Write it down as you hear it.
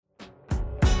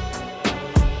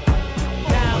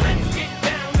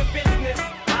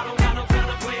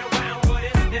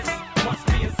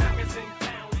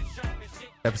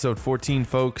Episode 14,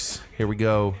 folks. Here we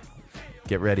go.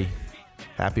 Get ready.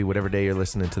 Happy whatever day you're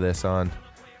listening to this on.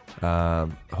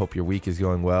 Hope your week is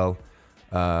going well.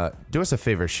 Do us a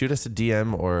favor. Shoot us a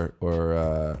DM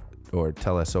or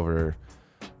tell us over,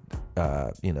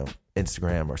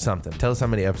 Instagram or something. Tell us how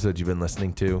many episodes you've been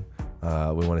listening to.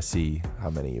 We want to see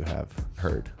how many you have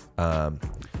heard.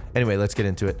 Anyway, let's get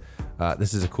into it.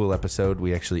 This is a cool episode.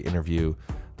 We actually interview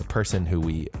the person who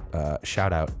we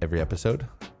shout out every episode,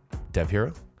 Dev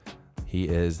Hero. He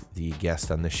is the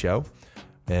guest on this show,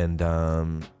 and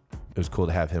it was cool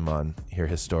to have him on, hear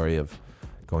his story of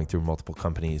going through multiple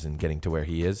companies and getting to where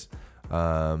he is.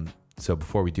 So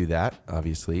before we do that,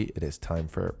 obviously, it is time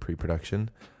for pre-production.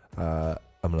 I'm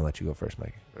going to let you go first,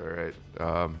 Mike. All right.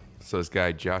 So this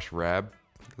guy, Josh Raab,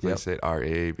 I say it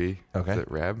R-A-A-B. Okay. Is it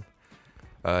Raab?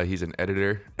 He's an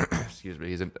editor. Excuse me.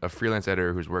 He's a freelance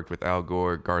editor who's worked with Al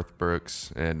Gore, Garth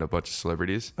Brooks, and a bunch of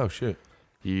celebrities. Oh, shoot.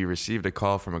 He received a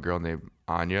call from a girl named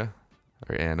Anya,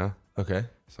 or Anna. Okay.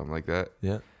 Something like that.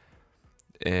 Yeah.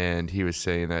 And he was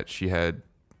saying that she had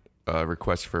a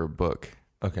request for a book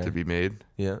to be made.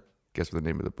 Yeah. Guess what the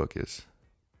name of the book is?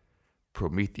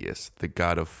 Prometheus, the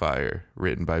God of Fire,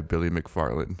 written by Billy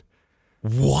McFarland.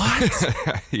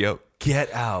 What? Yep.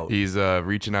 Get out. He's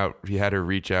reaching out. He had her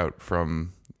reach out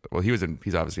from, well, he's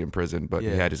obviously in prison, but he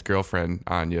had his girlfriend,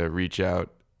 Anya, reach out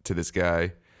to this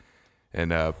guy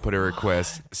and put a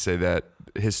request, say that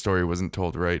his story wasn't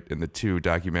told right in the two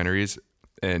documentaries,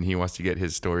 and he wants to get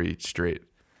his story straight.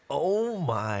 Oh,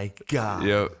 my God.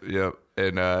 Yep.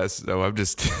 And so I'm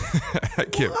just, I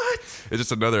can't. What? It's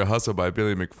just another hustle by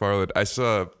Billy McFarland. I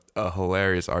saw a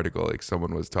hilarious article, like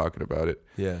someone was talking about it.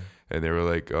 Yeah. And they were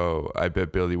like, oh, I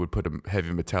bet Billy would put a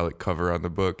heavy metallic cover on the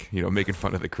book, making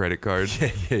fun of the credit card.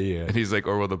 Yeah. And he's like,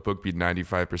 or will the book be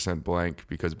 95% blank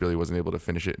because Billy wasn't able to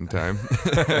finish it in time?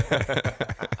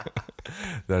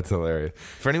 That's hilarious.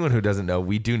 For anyone who doesn't know,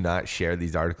 we do not share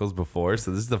these articles before,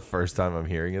 so this is the first time I'm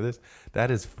hearing of this.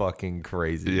 That is fucking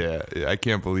crazy. Yeah, I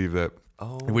can't believe that.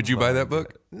 Oh, would you buy that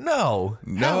book? No.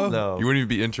 Hell no. You wouldn't even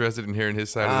be interested in hearing his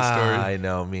side of the story? I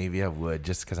know. Maybe I would,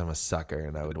 just because I'm a sucker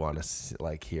and I would want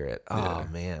to hear it. Oh,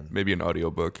 man. Maybe an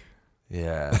audiobook.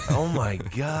 Yeah. Oh, my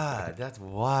God. That's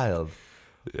wild.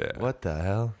 Yeah. What the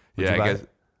hell? Would Yeah, you buy I guess. it?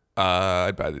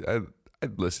 I'd buy it.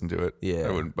 I'd listen to it. Yeah.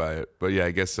 I wouldn't buy it. But yeah,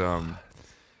 I guess, let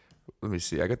me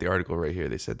see. I got the article right here.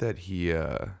 They said that he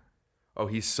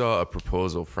saw a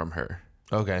proposal from her.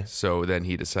 Okay. So then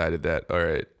he decided that, all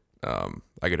right,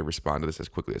 I got to respond to this as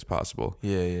quickly as possible.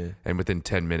 Yeah. And within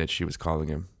 10 minutes, she was calling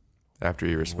him after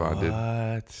he responded.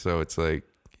 What? So it's like,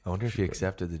 I wonder if he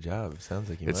accepted the job. It sounds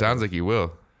like he might. it sounds like he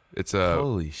will. It's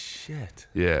Holy shit.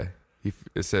 yeah.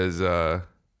 It says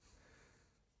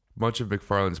much of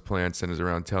McFarland's plan centers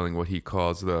around telling what he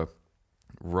calls the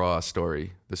raw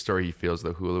story, the story he feels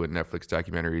the Hulu and Netflix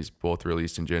documentaries, both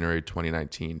released in January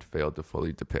 2019, failed to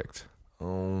fully depict.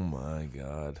 Oh, my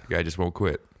God. The guy just won't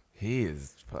quit. He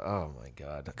is, oh my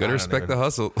God. Gotta respect the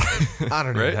hustle. I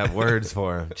don't Right? even have words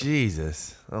for him.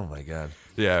 Jesus. Oh my God.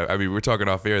 Yeah, I mean, we're talking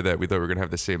off air that we thought we were going to have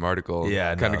the same article.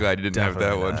 Yeah. Kind of glad you didn't have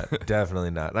that one. Not.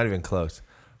 Definitely not. Not even close.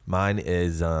 Mine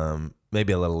is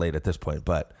maybe a little late at this point,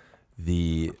 but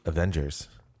the Avengers.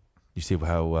 You see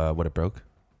how what it broke?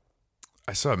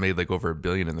 I saw it made like over $1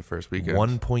 billion in the first weekend.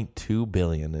 1.2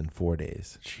 billion in 4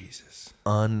 days. Jesus.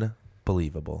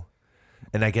 Unbelievable.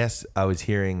 And I guess I was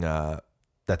hearing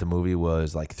that the movie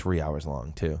was like 3 hours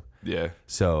long too. Yeah.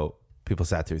 So people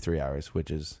sat through 3 hours,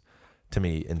 which is to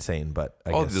me insane. But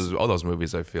I guess all those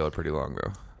movies I feel are pretty long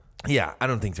though. Yeah, I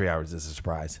don't think 3 hours is a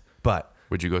surprise. But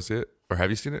would you go see it, or have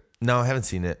you seen it? no, I haven't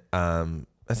seen it.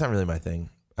 That's not really my thing.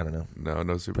 I don't know.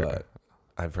 No super. But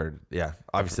I've heard, yeah,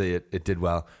 obviously it did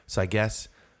well. So I guess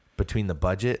between the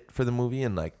budget for the movie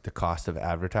and like the cost of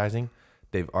advertising,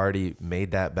 they've already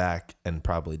made that back and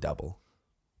probably double.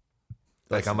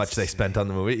 Like how much they spent on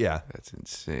the movie. Yeah. That's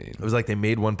insane. It was like they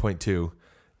made 1.2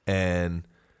 and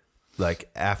like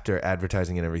after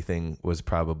advertising and everything was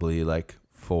probably like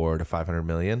 400 to 500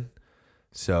 million.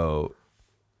 So,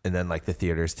 and then like the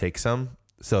theaters take some.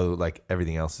 So like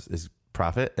everything else is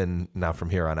profit. And now from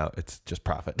here on out, it's just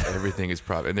profit. Everything is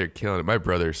profit. And they're killing it. My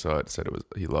brother saw it, said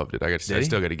he loved it. I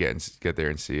still got to get there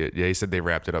and see it. Yeah. He said they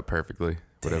wrapped it up perfectly,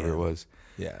 whatever it was.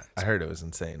 Yeah. I heard it was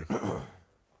insane.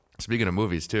 Speaking of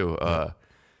movies too,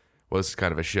 well, this is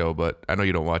kind of a show, but I know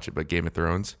you don't watch it, but Game of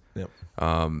Thrones. Yep.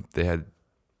 They had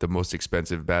the most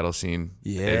expensive battle scene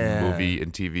in movie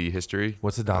and TV history.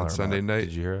 What's the dollar on Sunday amount? night?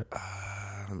 Did you hear it?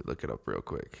 Let me look it up real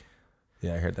quick.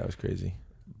 Yeah, I heard that was crazy.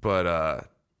 But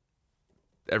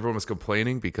everyone was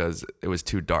complaining because it was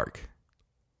too dark.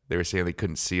 They were saying they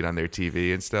couldn't see it on their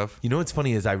TV and stuff. You know what's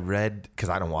funny is I read, because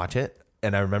I don't watch it,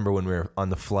 And I remember when we were on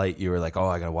the flight, you were like, "Oh,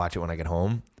 I gotta watch it when I get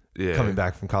home." Yeah. Coming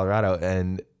back from Colorado,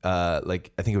 and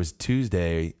like I think it was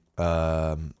Tuesday,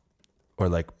 or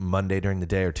like Monday during the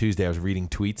day or Tuesday, I was reading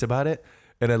tweets about it,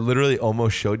 and I literally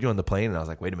almost showed you on the plane, and I was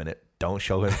like, "Wait a minute, don't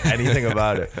show him anything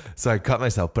about it." So I cut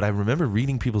myself, but I remember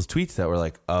reading people's tweets that were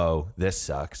like, "Oh, this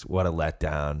sucks. What a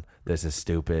letdown. This is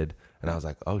stupid." And I was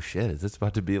like, "Oh shit, is this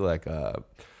about to be like a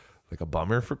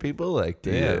bummer for people?" Like,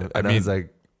 damn. Yeah, And I was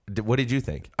like, what did you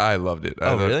think? I loved it.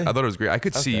 Really? I thought it was great. I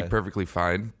could see Okay. perfectly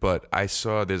fine, but I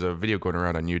saw there's a video going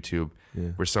around on YouTube Yeah.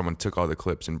 where someone took all the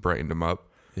clips and brightened them up.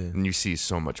 Yeah. And you see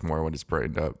so much more when it's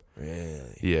brightened up.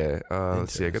 Really? Yeah.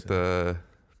 Let's see. I got the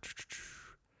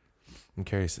I'm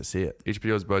curious to see it.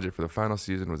 HBO's budget for the final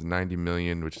season was $90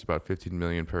 million, which is about $15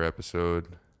 million per episode.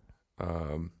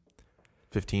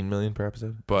 15 million per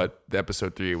episode? But the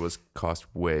episode 3 was cost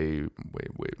way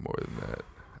more than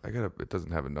that. It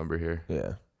doesn't have a number here.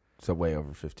 Yeah. So way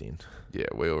over 15. Yeah,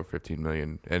 way over 15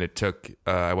 million. And it took,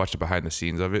 I watched the behind the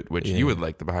scenes of it, which Yeah. you would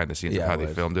like the behind the scenes Yeah, of how I they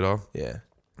would. filmed it all. Yeah.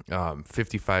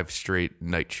 55 straight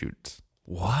night shoots.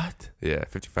 What? Yeah,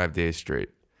 55 days straight.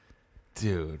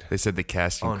 Dude. They said the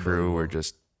cast and crew were Unbelievable.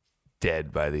 just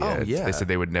dead by the Oh, end. yeah. They said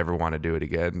they would never want to do it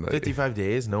again. Like, 55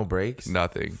 days, no breaks?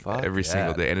 nothing. Fuck Every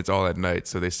single yeah. day. And it's all at night.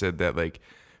 So they said that like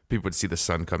people would see the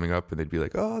sun coming up and they'd be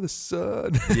like, "Oh, the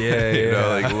sun." Yeah, you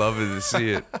know, yeah. like loving to see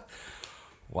it.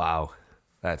 Wow.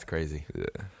 That's crazy. Yeah.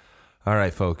 All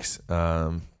right, folks.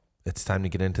 It's time to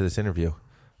get into this interview.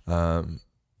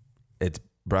 It's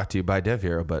brought to you by Dev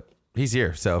Hero, but he's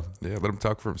here, so Yeah, let him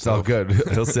talk for it's all himself.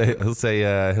 good.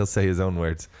 He'll say his own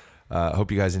words.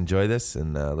 Hope you guys enjoy this,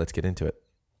 and let's get into it.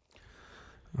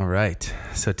 All right.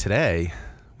 So today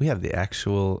we have the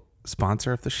actual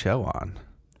sponsor of the show on.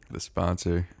 The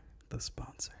sponsor. The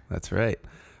sponsor. That's right.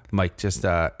 Mike, just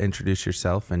introduce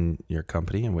yourself and your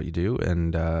company and what you do,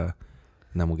 and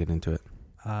then we'll get into it.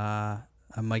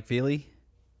 I'm Mike Veely.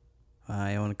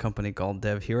 I own a company called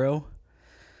Dev Hero.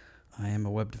 I am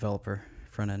a web developer,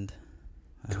 front end.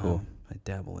 Cool. I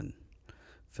dabble in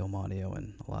film audio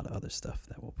and a lot of other stuff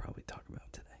that we'll probably talk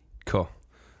about today. Cool.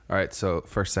 All right. So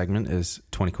first segment is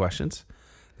 20 questions.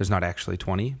 There's not actually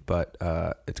 20, but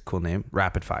it's a cool name.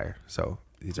 Rapid fire. So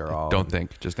these are all. Don't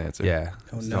think, just answer. Yeah.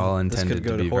 Oh It's no, all this intended could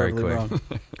go to be very horribly quick.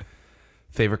 wrong.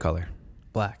 Favorite color?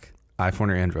 Black. iPhone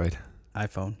or Android?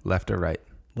 iPhone. Left or right?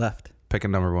 Left. Pick a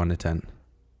number 1 to 10.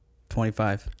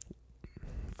 25.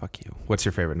 Fuck you. What's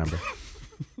your favorite number?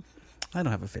 I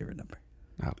don't have a favorite number.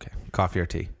 Okay. Coffee or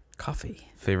tea? Coffee.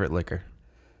 Favorite liquor?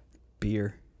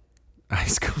 Beer.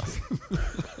 Iced coffee.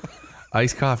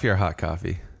 Iced coffee or hot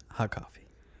coffee? Hot coffee.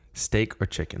 Steak or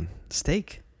chicken?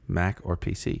 Steak. Mac or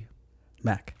PC?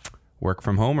 Mac. Work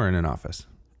from home or in an office?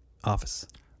 Office.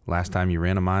 Last time you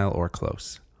ran a mile or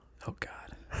close? Oh God.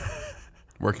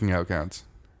 Working out counts.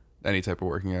 Any type of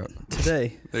working out.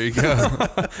 Today. There you go.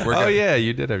 Oh, yeah.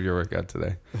 You did have your workout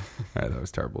today. All right. That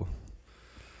was terrible.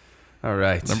 All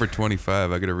right. Number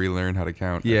 25. I got to relearn how to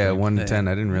count. I Yeah, think. 1 to Yeah. 10.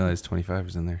 I didn't realize 25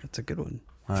 was in there. That's a good one.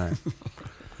 All right.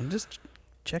 I'm just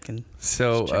checking.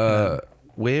 So, Just checking out.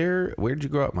 where'd you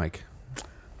grow up, Mike?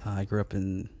 I grew up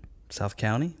in South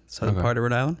County, southern Okay. part of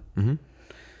Rhode Island, Mm-hmm.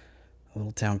 a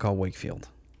little town called Wakefield.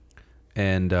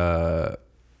 And so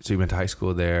you went to high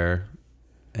school there.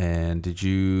 And did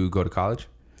you go to college?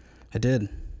 I did.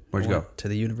 Where'd I you go? went to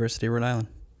the University of Rhode Island.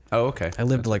 Oh, okay. I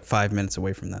lived like 5 minutes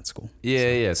away from that school. Yeah, yeah.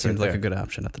 It it's seemed right like a there. good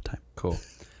option at the time. Cool.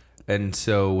 And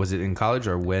so was it in college,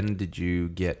 or when did you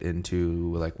get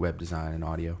into like web design and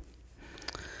audio?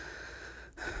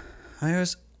 I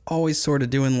was always sort of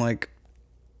doing like,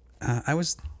 I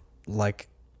was like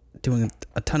doing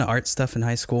a ton of art stuff in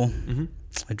high school. Mm-hmm.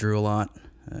 I drew a lot.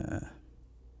 I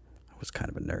was kind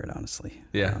of a nerd, honestly.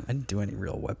 Yeah. I didn't do any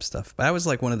real web stuff, but I was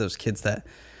like one of those kids that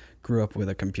grew up with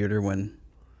a computer when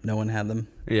no one had them.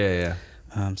 Yeah,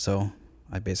 yeah. So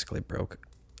I basically broke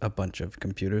a bunch of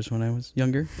computers when I was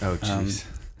younger. Oh, jeez.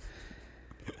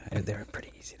 They were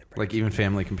pretty easy to break. Like even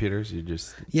family computers, you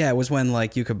just. Yeah, it was when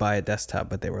like you could buy a desktop,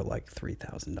 but they were like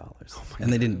 $3,000,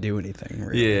 and they didn't do anything.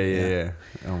 Really. Yeah.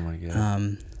 Oh my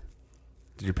god.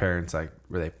 Did your parents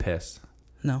were they pissed?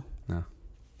 No, No.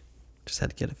 just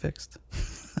had to get it fixed.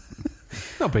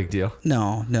 No big deal.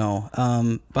 No.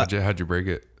 But How'd you break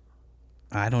it?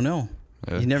 I don't know.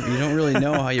 Yeah. You don't really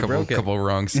know how you broke it. Couple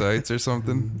wrong sites or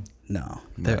something. No,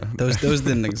 No. those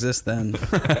didn't exist then.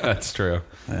 That's true.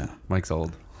 Yeah. Mike's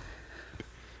old.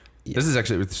 Yeah. This is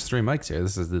actually there's 3 mics here.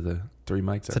 This is the 3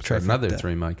 mics. It's a episode. Another trifecta.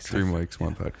 3 mics. 3 mics,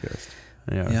 1 podcast.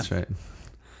 Yeah, that's right.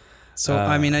 So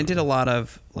I mean, I did a lot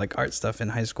of like art stuff in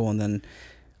high school, and then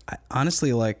I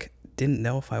honestly like didn't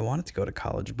know if I wanted to go to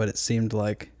college, but it seemed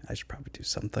like I should probably do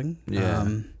something. Yeah.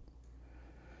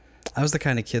 I was the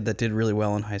kind of kid that did really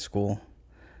well in high school,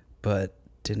 but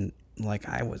didn't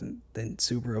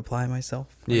super apply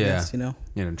myself. I guess, You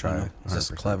didn't try.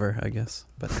 Just clever, I guess.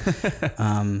 But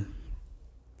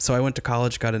so I went to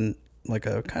college, got in like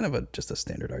a kind of just a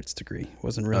standard arts degree.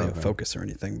 Wasn't really a focus or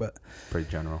anything, but pretty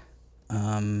general.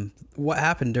 What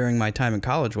happened during my time in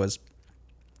college was,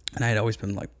 and I had always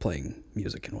been like playing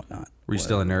music and whatnot. Were you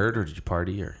still a nerd, or did you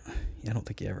party? Or I don't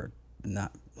think you ever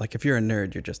not like if you're a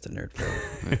nerd, you're just a nerd.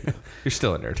 You're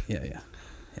still a nerd. Yeah.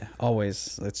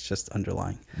 Always, it's just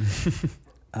underlying.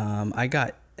 I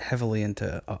got heavily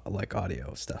into like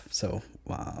audio stuff. So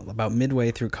about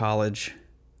midway through college,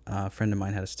 a friend of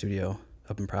mine had a studio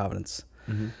up in Providence,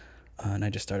 and I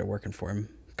just started working for him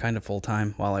kind of full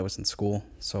time while I was in school.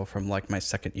 So from like my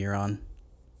second year on,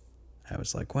 I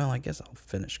was like, well, I guess I'll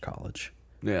finish college.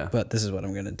 Yeah. But this is what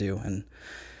I'm going to do. And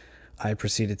I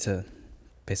proceeded to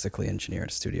basically engineer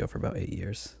at a studio for about 8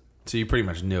 years. So you pretty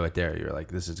much knew it there. You were like,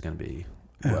 this is going to be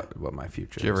what my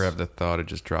future is. Did you ever have the thought of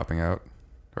just dropping out?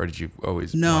 Or did you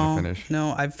always want to finish?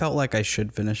 No, I felt like I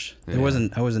should finish. Yeah.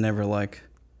 I wasn't ever like,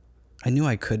 I knew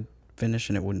I could finish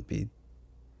and it wouldn't be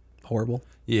horrible.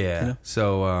 Yeah. You know?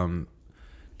 So,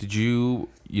 did you,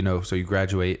 so you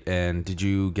graduate, and did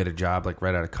you get a job like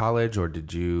right out of college, or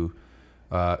did you,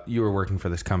 you were working for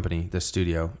this company, this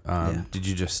studio. Did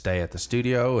you just stay at the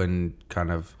studio and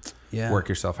kind of work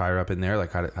yourself higher up in there?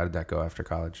 Like how did that go after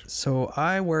college? So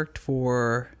I worked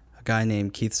for a guy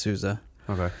named Keith Souza.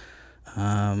 Okay.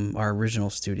 Our original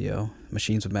studio,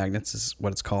 Machines with Magnets is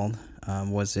what it's called,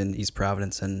 was in East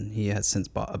Providence, and he has since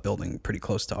bought a building pretty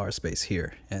close to our space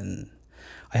here, and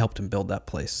I helped him build that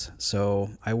place.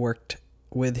 So I worked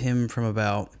with him from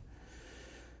about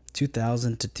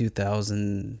 2000 to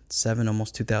 2007,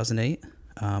 almost 2008.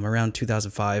 Around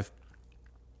 2005,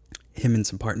 him and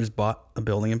some partners bought a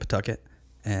building in Pawtucket,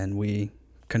 and we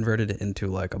converted it into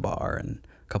like a bar and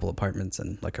a couple apartments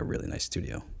and like a really nice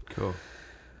studio. Cool.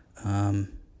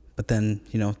 But then,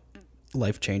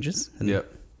 life changes. And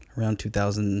around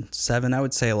 2007, I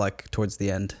would say like towards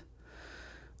the end,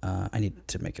 I needed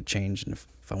to make a change, and if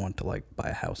I wanted to like buy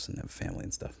a house and have a family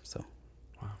and stuff. So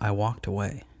I walked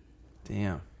away.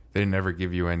 Damn. They didn't ever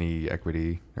give you any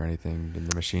equity or anything in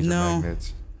the Machines with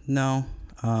Magnets? No.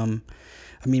 I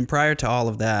mean, prior to all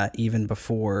of that, even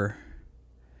before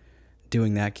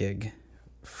doing that gig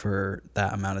for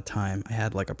that amount of time, I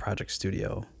had like a project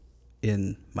studio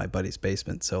in my buddy's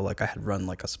basement. So like I had run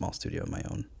like a small studio of my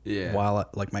own while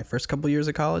like my first couple years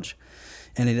of college,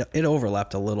 and it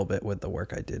overlapped a little bit with the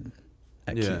work I did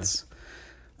at Keith's.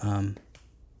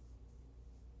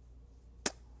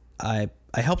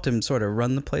 I helped him sort of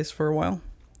run the place for a while,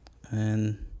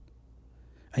 and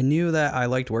I knew that I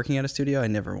liked working at a studio. I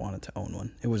never wanted to own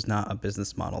one. It was not a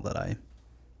business model that I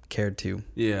cared to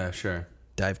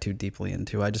dive too deeply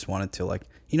into. I just wanted to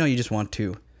you just want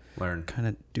to learn, kind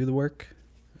of do the work,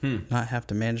 not have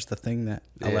to manage the thing that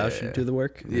allows you to do the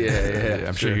work.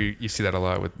 I'm sure you see that a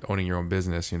lot with owning your own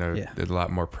business. There's a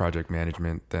lot more project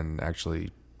management than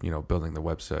actually, building the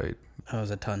website. Oh,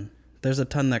 there's a ton. There's a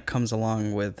ton that comes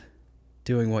along with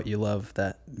doing what you love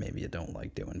that maybe you don't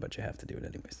like doing, but you have to do it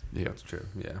anyways. Yeah, that's true.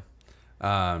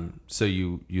 Yeah. So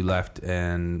you left,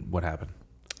 and what happened?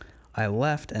 I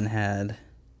left and had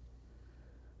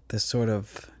this sort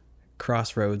of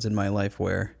crossroads in my life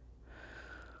where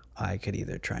I could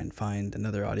either try and find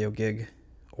another audio gig,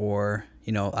 or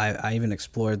I even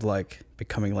explored like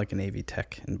becoming like an AV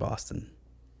tech in Boston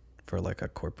for like a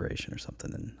corporation or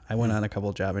something, and I went on a couple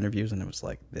of job interviews, and it was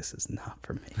like, this is not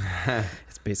for me.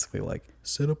 It's basically like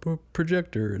set up a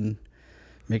projector and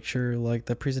make sure like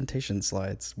the presentation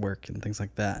slides work and things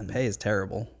like that, and pay is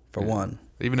terrible for one.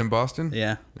 Even in Boston?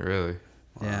 Yeah. Really?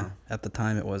 Wow. Yeah. At the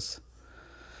time it was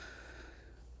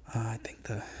I think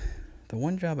the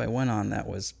one job I went on that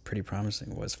was pretty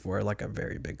promising was for like a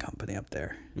very big company up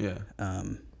there. Yeah.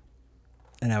 And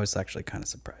I was actually kind of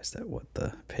surprised at what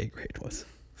the pay grade was.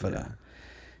 But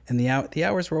and the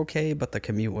hours were okay, but the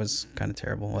commute was kind of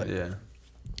terrible. The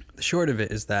short of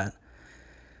it is that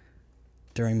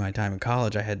during my time in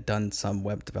college, I had done some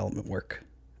web development work,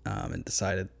 and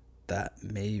decided that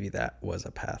maybe that was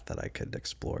a path that I could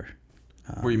explore.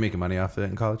 Were you making money off of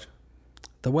it in college?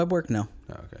 The web work, no.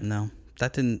 Oh, okay. No,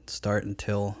 that didn't start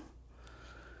until,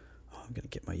 I'm going to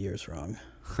get my years wrong.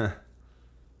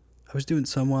 I was doing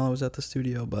some while I was at the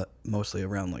studio, but mostly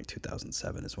around like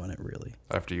 2007 is when it really...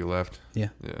 After you left? Yeah.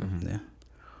 Yeah. Mm-hmm. Yeah.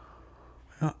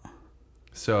 Oh.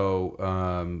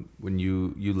 So when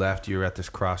you left, you were at this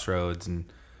crossroads, and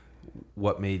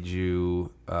what made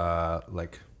you, how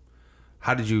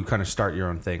did you kind of start your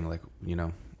own thing,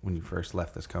 when you first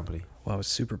left this company? Well, I was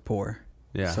super poor.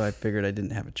 Yeah. So I figured I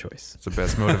didn't have a choice. It's the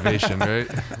best motivation, right?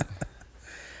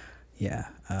 Yeah.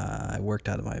 I worked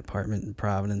out of my apartment in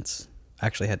Providence. I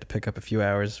actually had to pick up a few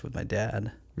hours with my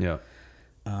dad. Yeah.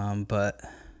 But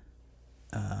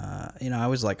I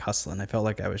was like hustling. I felt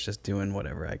like I was just doing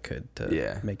whatever I could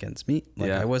to make ends meet.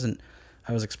 Like I was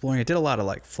exploring. I did a lot of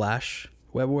like Flash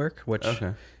web work, which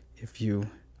if you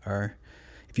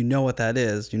know what that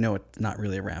is, it's not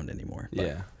really around anymore.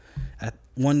 But at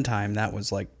one time that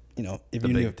was like,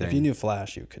 if you knew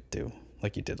Flash, you could do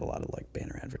like you did a lot of like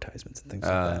banner advertisements and things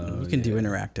like that. And you can do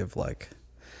interactive like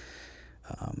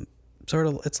sort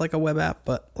of, it's like a web app,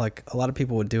 but like a lot of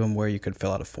people would do them where you could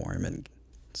fill out a form and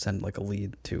send like a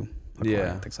lead to a client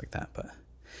and things like that. But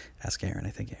ask Aaron. I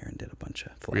think Aaron did a bunch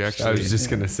of Flash. I was just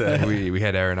gonna say we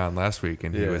had Aaron on last week,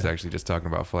 and he was actually just talking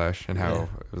about Flash and how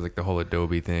it was like the whole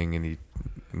Adobe thing, and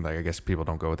like I guess people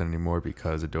don't go with it anymore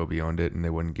because Adobe owned it and they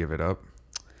wouldn't give it up.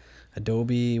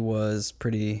 Adobe was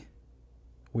pretty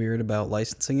weird about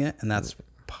licensing it, and that's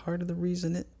part of the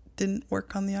reason it didn't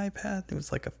work on the iPad. It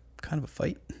was like a kind of a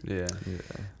fight.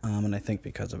 And I think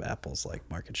because of Apple's like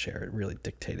market share, it really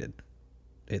dictated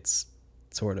its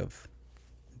sort of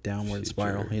downward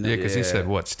spiral. Yeah, because he said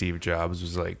Steve Jobs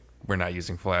was like, we're not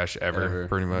using Flash ever.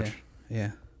 Pretty much.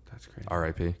 Yeah. That's crazy.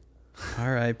 R.I.P.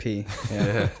 R.I.P.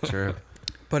 Yeah, true.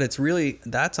 But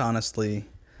that's honestly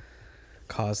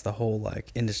caused the whole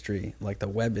like industry, like the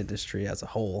web industry as a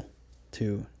whole,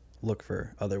 to look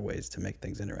for other ways to make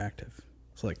things interactive.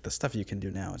 So like the stuff you can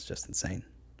do now is just insane.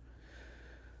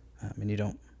 And you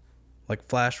don't, like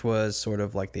Flash was sort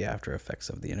of like the after effects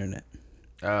of the internet.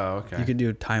 Oh, okay. You could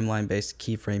do timeline based,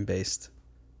 keyframe based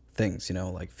things,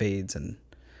 like fades and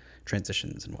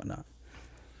transitions and whatnot.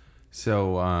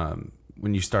 So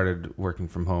when you started working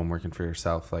from home, working for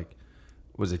yourself, like,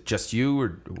 was it just you,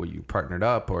 or were you partnered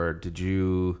up, or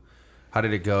how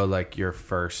did it go? Like your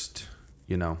first,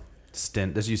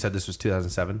 stint, as you said, this was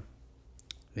 2007.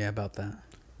 Yeah, about that.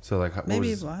 So like, I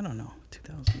don't know,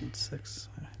 2006.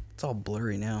 It's all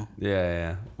blurry now.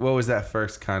 Yeah. What was that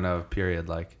first kind of period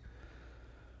like?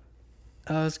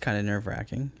 It was kind of nerve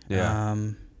wracking. Yeah.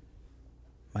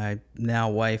 My now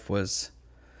wife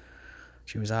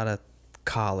she was out of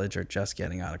college or just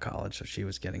getting out of college, so she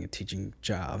was getting a teaching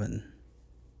job, and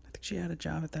I think she had a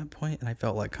job at that point, and I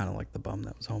felt like kind of like the bum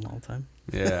that was home all the time.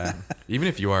 Yeah. Even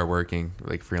if you are working,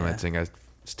 like freelancing, I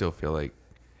still feel like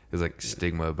there's like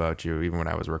stigma about you. Even when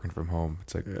I was working from home,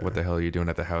 it's like, what the hell are you doing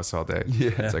at the house all day?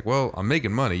 Yeah. It's like, well, I'm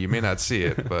making money. You may not see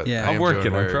it, but I'm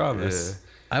working, I promise.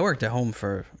 I worked at home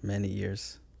for many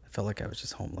years. I felt like I was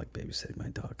just home, like babysitting my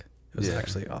dog. It was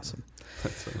actually awesome.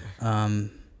 That's funny.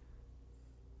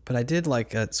 But I did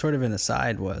like sort of an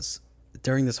aside was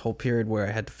during this whole period where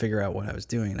I had to figure out what I was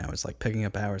doing, and I was like picking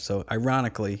up hours. So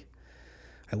ironically,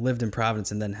 I lived in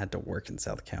Providence and then had to work in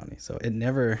South County. So it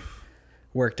never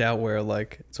worked out where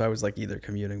so I was like either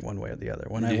commuting one way or the other.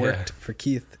 When I worked for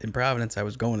Keith in Providence, I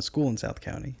was going to school in South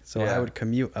County. So I would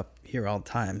commute up here all the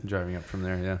time. Driving up from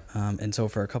there, yeah. And so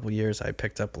for a couple of years, I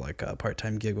picked up like a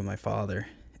part-time gig with my father.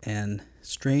 And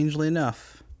strangely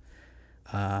enough,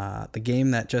 the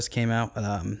game that just came out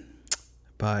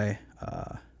by,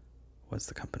 what's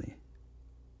the company?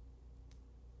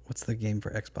 What's the game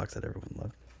for Xbox that everyone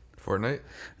loved? Fortnite?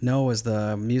 No, it was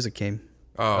the music game.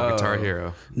 Oh, Guitar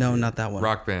Hero. No, not that one.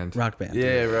 Rock Band. Rock Band.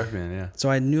 Yeah, Rock Band, yeah. So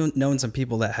I known some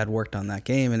people that had worked on that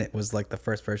game, and it was like the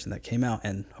first version that came out.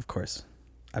 And of course,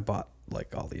 I bought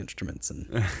like all the instruments,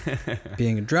 and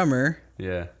being a drummer,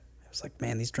 I was like,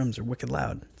 man, these drums are wicked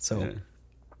loud. So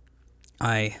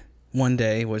I one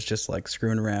day was just like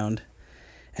screwing around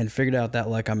and figured out that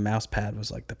like a mouse pad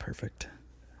was like the perfect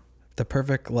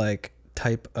like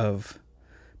type of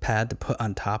pad to put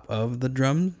on top of the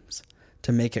drums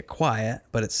to make it quiet,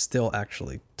 but it still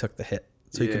actually took the hit.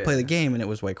 So you could play the game and it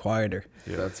was way quieter.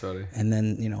 Yeah, that's funny. And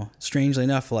then, strangely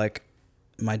enough, like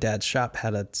my dad's shop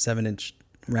had a 7-inch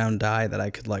round die that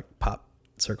I could like pop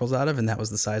circles out of, and that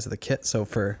was the size of the kit. So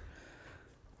for,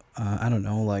 I don't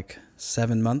know, like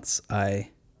 7 months, I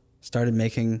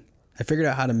figured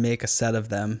out how to make a set of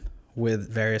them with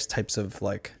various types of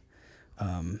like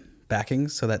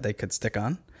backings so that they could stick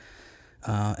on.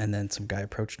 And then some guy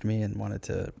approached me and wanted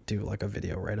to do like a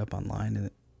video write-up online, and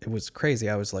it was crazy.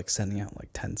 I was like sending out like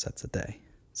 10 sets a day.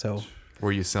 So where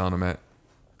are you selling them at?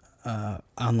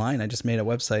 Online. I just made a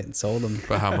website and sold them.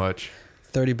 For how much?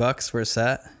 $30 for a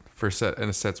set. For a set,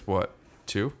 and a set's what?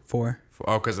 2? 4.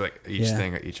 Oh, because like each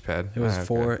thing, each pad. It was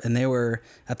 4, and they were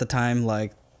at the time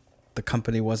like the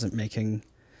company wasn't making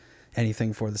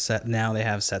anything for the set. Now they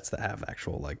have sets that have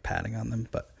actual like padding on them,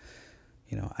 but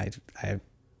I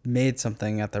made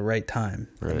something at the right time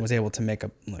and was able to make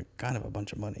kind of a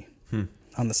bunch of money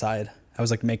on the side. I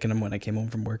was like making them when I came home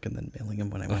from work and then mailing them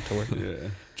when I went to work. Yeah.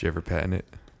 Did you ever patent it?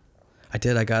 I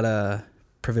did. I got a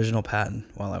provisional patent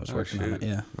while I was working on it.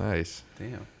 Yeah. Nice.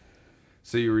 Damn.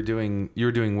 So you were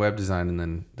doing web design and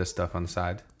then this stuff on the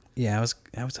side. Yeah,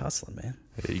 I was hustling, man.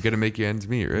 Hey, you got to make your ends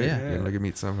meet, right? Yeah. You got to make it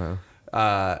meet somehow.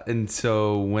 And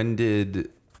so when did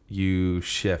you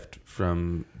shift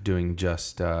from doing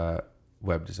just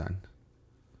web design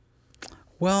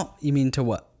Well, you mean to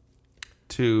what?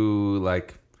 to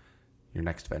like your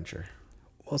next venture?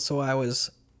 Well, so I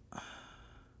was,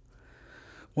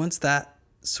 once that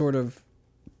sort of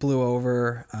blew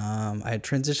over, I had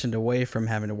transitioned away from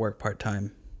having to work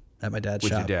part-time at my dad's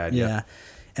With your shop. dad, yeah. yeah.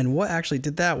 And what actually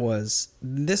did that was,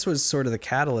 this was sort of the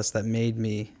catalyst that made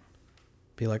me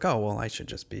be like, oh, well, I should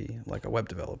just be like a web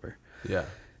developer. Yeah.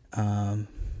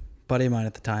 Buddy of mine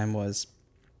at the time was,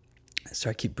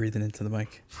 sorry, I keep breathing into the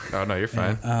mic. Oh, no, you're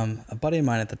fine. A buddy of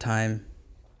mine at the time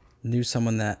knew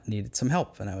someone that needed some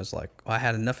help. And I was like, well, I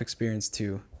had enough experience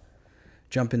to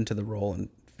jump into the role and,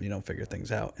 figure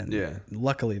things out. And Yeah.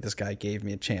 luckily this guy gave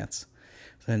me a chance.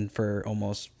 And for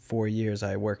almost 4 years,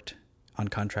 I worked on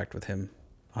contract with him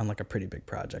on like a pretty big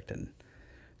project and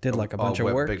did like a bunch of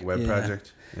work. Big web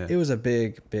project. Yeah. It was a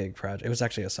big project. It was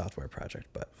actually a software project,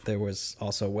 but there was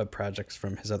also web projects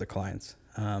from his other clients.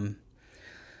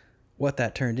 What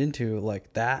that turned into,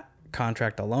 like that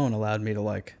contract alone allowed me to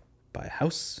like buy a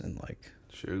house and like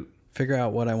Shoot. figure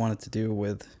out what I wanted to do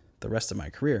with the rest of my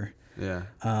career. Yeah.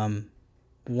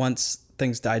 Once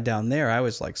things died down there, I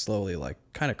was like slowly like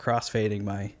kind of crossfading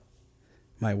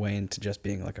my way into just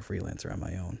being like a freelancer on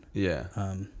my own. Yeah.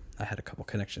 I had a couple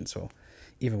connections, so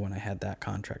even when I had that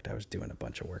contract, I was doing a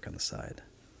bunch of work on the side.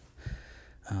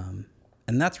 And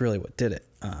that's really what did it.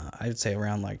 I would say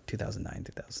around like 2009,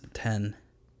 2010,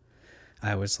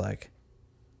 I was like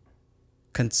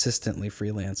consistently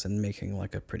freelance and making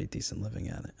like a pretty decent living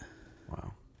at it.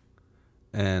 Wow.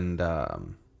 And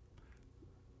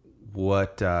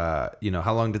what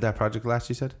how long did that project last,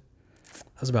 you said?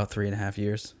 That was about 3.5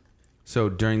 years. So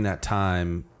during that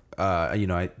time,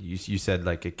 you said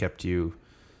like it kept you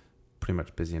pretty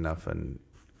much busy enough and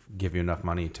give you enough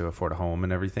money to afford a home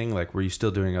and everything. Like, were you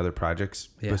still doing other projects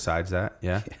besides that?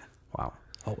 Yeah. Yeah. Wow.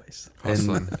 Always.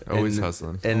 Hustling. Always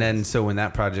hustling. And then, so when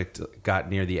that project got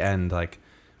near the end, like,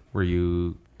 were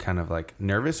you kind of like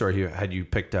nervous, or had you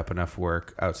picked up enough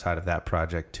work outside of that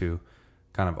project to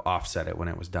kind of offset it when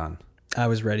it was done? I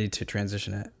was ready to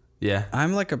transition it. Yeah.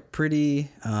 I'm like a pretty,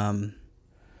 trying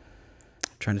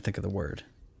to think of the word.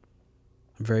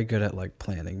 I'm very good at like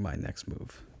planning my next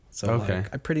move. So Okay.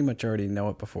 like, I pretty much already know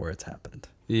it before it's happened.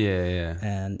 Yeah.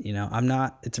 And I'm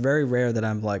not, it's very rare that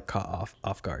I'm like caught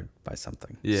off guard by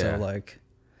something. Yeah. So like,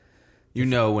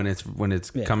 When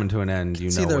it's Yeah. coming to an end,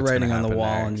 you see know the what's writing gonna on the happen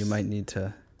wall next. and you might need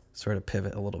to sort of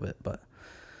pivot a little bit, but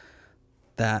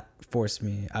that forced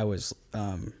me, I was,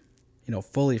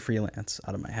 fully freelance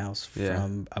out of my house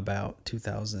from about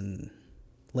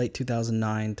late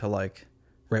 2009 to like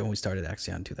right when we started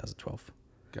Axion in 2012.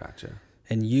 Gotcha.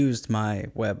 And used my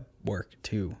web work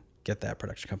to get that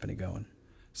production company going.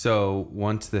 So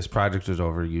once this project was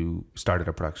over, you started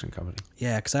a production company.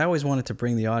 Yeah, because I always wanted to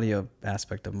bring the audio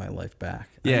aspect of my life back.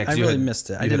 Yeah, I really missed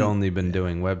it. You had only been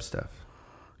doing web stuff.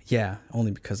 Yeah,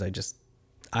 only because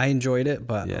I enjoyed it,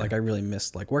 but Yeah. like I really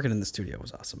missed like working in the studio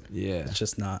was awesome. Yeah. It's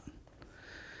just not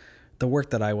the work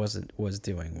that I was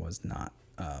doing was not.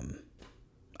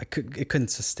 It couldn't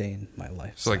sustain my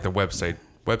life. So like the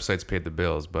websites paid the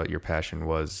bills, but your passion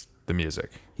was the music.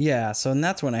 Yeah, so and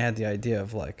that's when I had the idea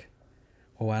of like,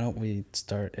 well, why don't we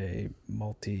start a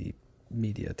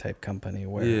multimedia type company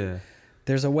where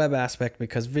there's a web aspect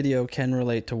because video can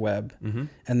relate to web,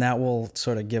 and that will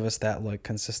sort of give us that like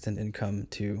consistent income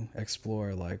to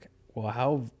explore like, well,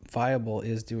 how viable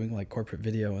is doing like corporate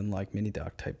video and like mini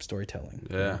doc type storytelling?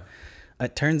 Yeah.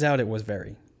 It turns out it was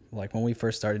very, like when we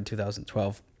first started in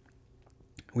 2012,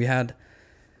 we had,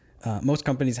 most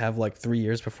companies have like 3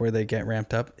 years before they get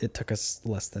ramped up. It took us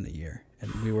less than a year.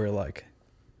 And we were like,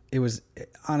 it was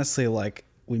honestly like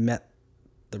we met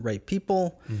the right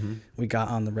people, we got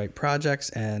on the right projects,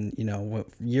 and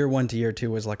year 1 to year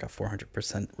 2 was like a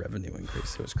 400% revenue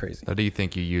increase. It was crazy. Now, do you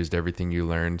think you used everything you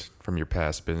learned from your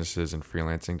past businesses and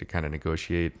freelancing to kind of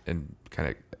negotiate and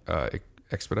kind of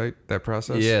expedite that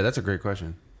process? Yeah, that's a great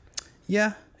question.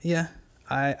 Yeah.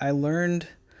 I learned,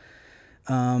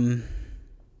 I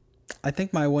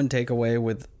think my one takeaway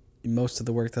with most of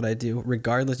the work that I do,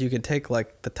 regardless, you could take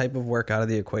like the type of work out of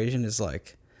the equation, is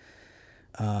like,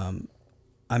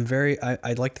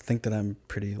 I'd like to think that I'm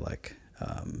pretty like,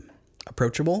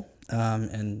 approachable,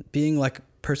 and being like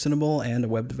personable and a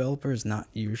web developer is not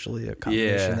usually a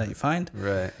combination that you find.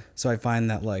 Right. So I find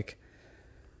that like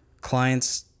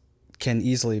clients can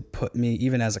easily put me,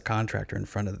 even as a contractor, in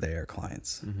front of their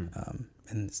clients.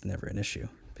 And it's never an issue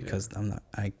because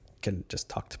I can just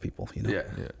talk to people, you know? Yeah.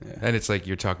 And it's like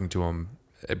you're talking to them,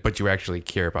 but you actually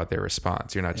care about their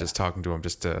response. You're not just talking to them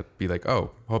just to be like,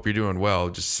 oh, hope you're doing well,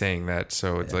 just saying that.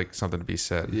 So it's like something to be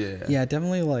said. Yeah,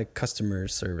 definitely like customer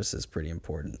service is pretty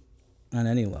important on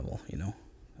any level, you know?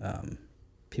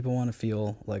 People want to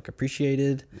feel like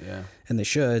appreciated, and they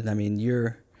should. I mean,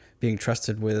 you're being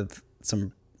trusted with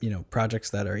some, you know, projects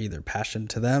that are either passion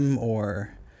to them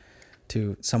or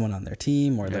to someone on their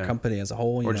team or the company as a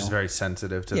whole, or just very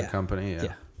sensitive to the company.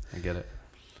 Yeah, I get it.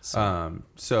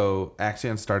 So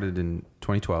Axion started in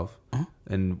 2012,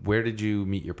 and where did you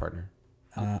meet your partner?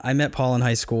 I met Paul in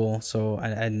high school, so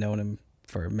I'd known him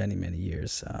for many, many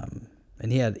years.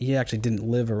 And he actually didn't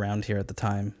live around here at the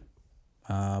time,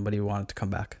 but he wanted to come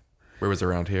back. Where was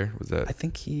around here? Was that? I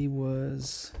think he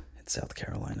was in South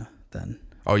Carolina then.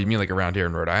 Oh, you mean like around here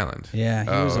in Rhode Island? Yeah,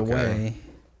 he was away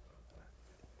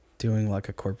doing like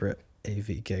a corporate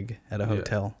AV gig at a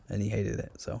hotel, and he hated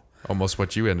it. So almost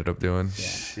what you ended up doing.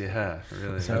 Yeah,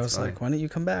 really. So I was like, why don't you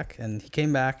come back? And he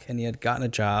came back, and he had gotten a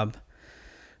job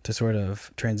to sort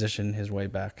of transition his way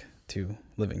back to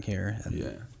living here. And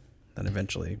then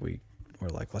eventually we were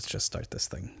like, let's just start this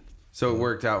thing. So it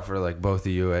worked out for like both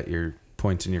of you at your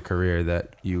points in your career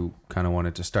that you kind of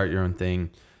wanted to start your own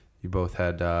thing. You both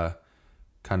had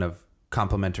kind of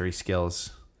complementary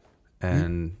skills,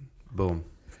 and boom,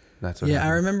 that's what happened.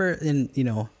 I remember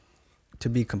to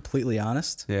be completely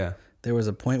honest, there was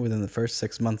a point within the first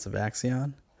 6 months of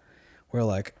Axion where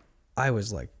like I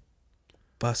was like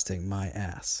busting my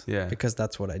ass because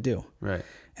that's what I do. Right.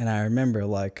 And I remember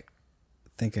like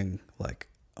thinking like,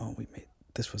 oh,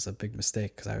 this was a big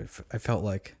mistake because I felt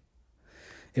like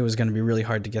it was going to be really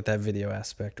hard to get that video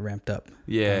aspect ramped up.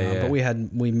 But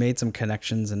we made some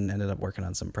connections and ended up working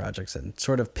on some projects and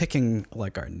sort of picking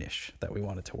like our niche that we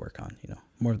wanted to work on, you know,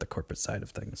 more of the corporate side of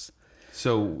things.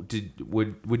 So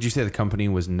would you say the company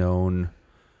was known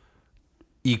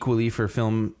equally for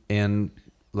film and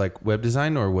like web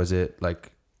design, or was it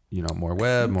like, you know, more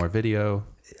web, more video?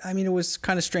 I mean, it was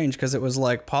kind of strange because it was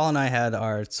like Paul and I had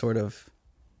our sort of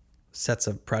sets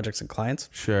of projects and clients.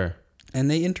 Sure.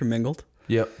 And they intermingled.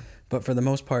 Yep. But for the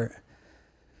most part,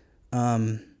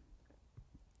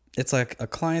 it's like a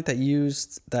client that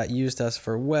used us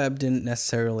for web didn't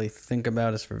necessarily think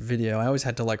about us for video. I always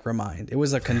had to like remind. It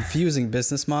was a confusing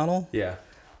business model. Yeah.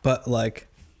 But like,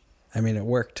 I mean, it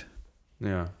worked.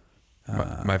 Yeah.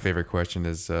 My favorite question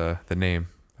is the name.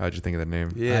 How'd you think of the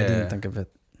name? Yeah. I didn't think of it.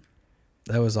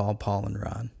 That was all Paul and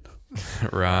Ron.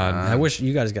 Ron. I wish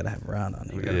you guys got to have Ron on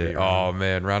here. Yeah. Oh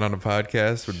man, Ron on a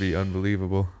podcast would be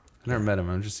unbelievable. I never met him.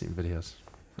 I've just seen videos.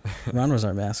 Ron was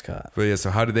our mascot. But yeah,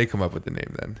 so how did they come up with the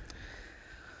name then?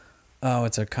 Oh,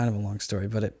 it's a kind of a long story,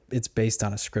 but it's based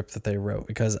on a script that they wrote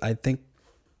because I think,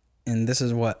 and this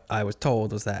is what I was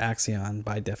told, was that Axion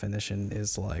by definition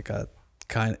is like a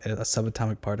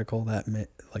subatomic particle that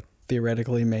like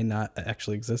theoretically may not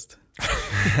actually exist.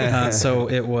 So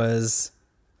it was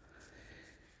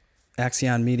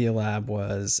Axion Media Lab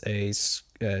was a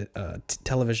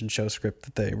television show script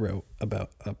that they wrote about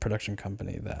a production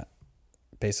company that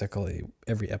basically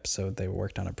every episode they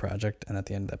worked on a project, and at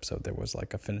the end of the episode there was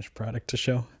like a finished product to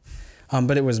show.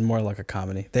 But it was more like a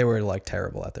comedy. They were like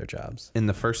terrible at their jobs. In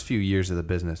the first few years of the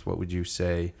business, what would you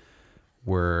say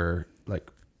were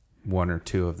like one or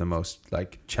two of the most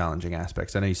like challenging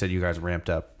aspects? I know you said you guys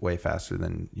ramped up way faster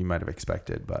than you might have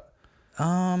expected, but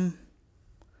I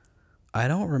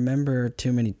don't remember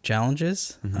too many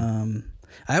challenges. Mm-hmm.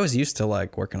 I was used to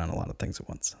like working on a lot of things at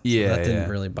once. So that didn't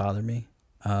really bother me.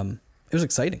 It was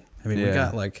exciting. I mean, we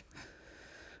got like,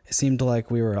 it seemed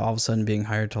like we were all of a sudden being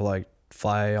hired to like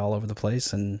fly all over the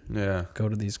place and go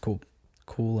to these cool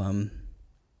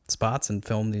spots and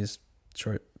film these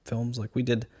short films. Like we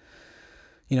did,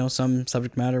 you know, some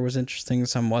subject matter was interesting,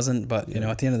 some wasn't, but you know,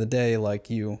 at the end of the day, like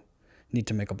you need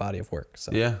to make a body of work.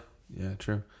 So yeah,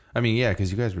 true. I mean, yeah,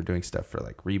 because you guys were doing stuff for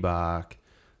like Reebok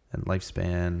and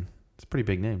Lifespan. It's pretty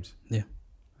big names. Yeah.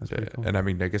 That's pretty cool. And I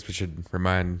mean, I guess we should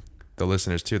remind the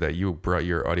listeners too that you brought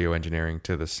your audio engineering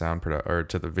to the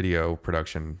to the video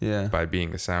production by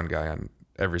being a sound guy on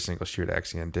every single shoot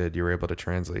Axion did. You were able to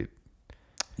translate.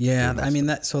 Yeah, I mean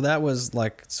that was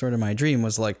like sort of my dream,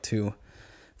 was like to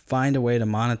find a way to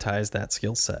monetize that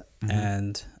skill set. Mm-hmm.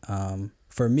 And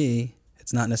for me,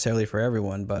 it's not necessarily for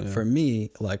everyone, but for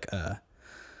me, like a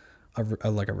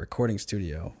recording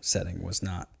studio setting was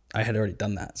not. I had already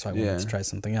done that, so I wanted to try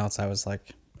something else. I was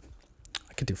like,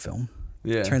 I could do film.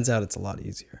 Yeah. Turns out it's a lot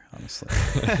easier, honestly.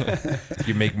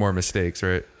 You make more mistakes,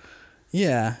 right?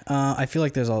 Yeah. I feel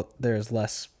like there's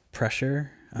less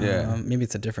pressure. Yeah. Maybe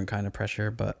it's a different kind of pressure,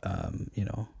 but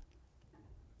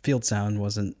field sound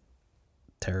wasn't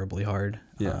terribly hard.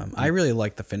 Yeah. I really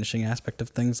like the finishing aspect of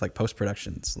things, like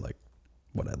post-production's like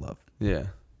what I love. Yeah.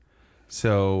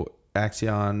 So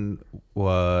Axion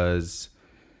was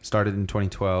started in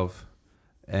 2012,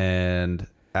 and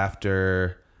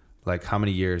after like how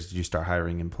many years did you start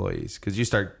hiring employees? Because you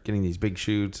start getting these big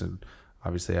shoots, and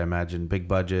obviously I imagine big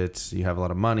budgets. You have a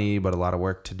lot of money, but a lot of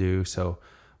work to do. So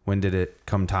when did it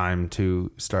come time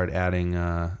to start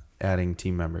adding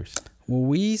team members? Well,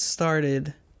 we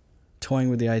started toying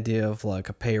with the idea of like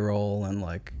a payroll and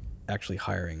like actually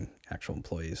hiring actual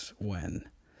employees when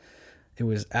it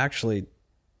was actually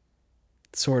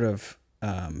sort of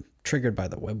triggered by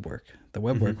the web work. The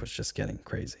web work was just getting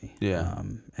crazy. Yeah.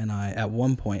 And I, at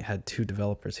one point, had 2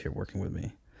 developers here working with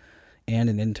me and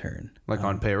an intern. Like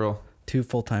on payroll? 2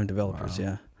 full-time developers, Wow.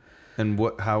 yeah. And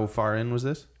how far in was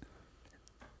this?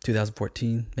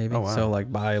 2014, maybe. Oh, wow. So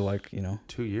like by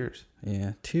 2 years.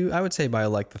 yeah, 2, I would say by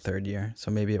like the 3rd year. So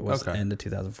maybe it was Okay. end of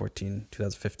 2014,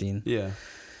 2015. Yeah.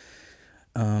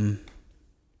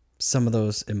 Some of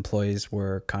those employees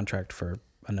were contract for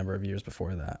a number of years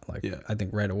before that. Like, Yeah. I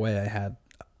think right away I had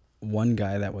one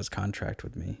guy that was contract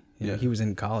with me. Yeah. He was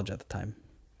in college at the time,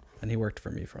 and he worked for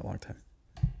me for a long time.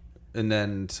 And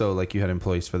then, so like you had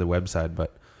employees for the website,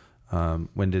 but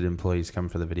when did employees come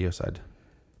for the video side?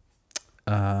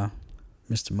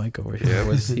 Mr. Mike over here Yeah,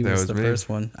 was that was the me. first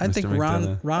one. I Mr. think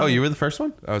McDonough. Ron. Oh, you were the first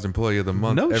one? I was employee of the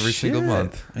month No every single shit.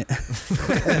 month. Yeah,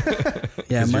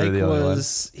 'Cause you were Mike the only one.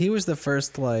 he was the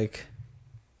first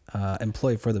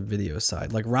employee for the video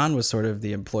side. Like Ron was sort of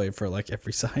the employee for like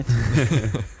every side.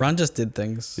 Ron just did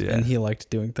things, Yeah. and he liked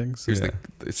doing things. He was Yeah.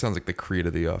 it sounds like the creed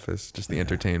of the office, just the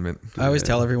entertainment. I always Yeah.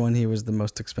 tell everyone he was the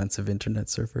most expensive internet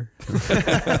server,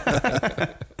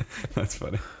 That's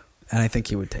funny. and I think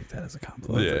he would take that as a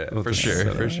compliment. Yeah, We'll for have to sure,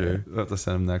 send for him- sure. We'll have to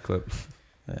send him that clip.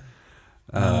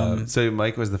 Yeah. So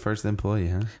Mike was the first employee,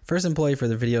 huh? First employee for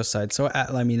the video side. So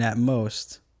at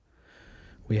most,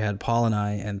 we had Paul and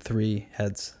I and 3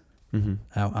 heads Mm-hmm.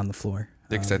 out on the floor.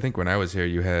 Because I think when I was here,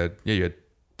 you had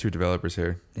 2 developers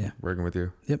here Yeah. working with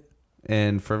you.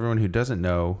 And for everyone who doesn't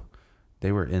know,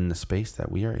 they were in the space that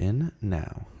we are in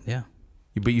now. Yeah.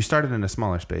 But you started in a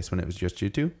smaller space when it was just you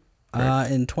two?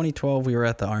 In 2012, we were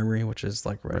at the Armory, which is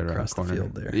like right around across the corner.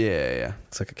 field there. Yeah.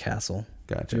 It's like a castle.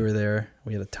 Gotcha. We were there.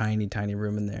 We had a tiny, tiny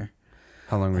room in there.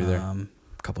 How long were you there? A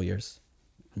couple years.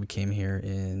 We came here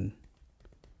in.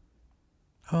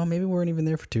 Oh, maybe we weren't even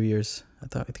there for 2 years. I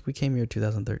think we came here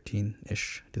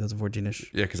 2013-ish,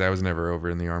 2014-ish. Yeah, because I was never over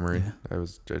in the Armory. Yeah. I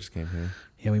just came here.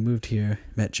 Yeah, we moved here,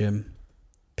 met Jim,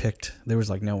 picked. There was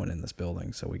like no one in this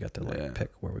building, so we got to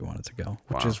pick where we wanted to go,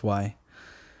 which Wow. is why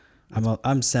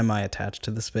I'm semi-attached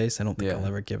to the space. I don't think Yeah. I'll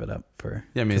ever give it up for.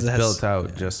 Yeah, I mean, 'cause it's it has- built out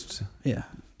yeah. just... Yeah.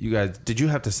 You guys... Did you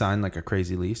have to sign like a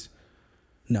crazy lease?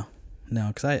 No,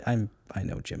 because I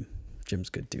know Jim. Jim's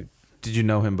a good dude. Did you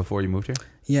know him before you moved here?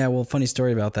 Yeah, well, funny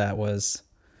story about that was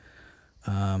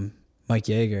Mike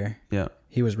Yeager. Yeah.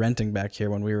 He was renting back here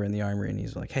when we were in the Armory, and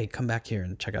he's like, hey, come back here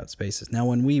and check out spaces. Now,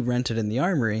 when we rented in the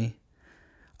Armory,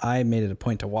 I made it a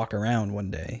point to walk around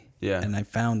one day, Yeah. and I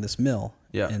found this mill,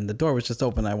 Yeah. and the door was just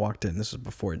open. I walked in. This was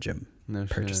before Jim No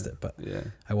purchased shit. it, but Yeah.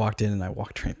 I walked in and I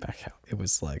walked right back out. It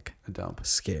was like A dump.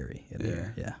 scary in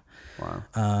there. Yeah. Wow.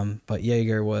 But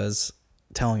Yeager was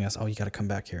telling us, oh, you got to come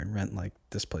back here and rent. Like,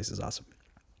 this place is awesome.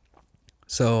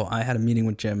 So I had a meeting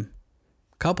with Jim,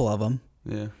 a couple of them,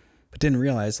 Yeah. but didn't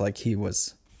realize like he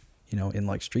was, in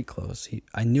like street clothes.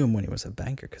 I knew him when he was a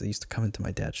banker because he used to come into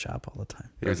my dad's shop all the time.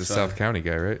 He was a That's South County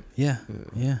guy, right? Yeah.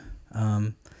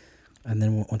 And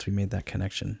then once we made that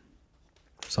connection,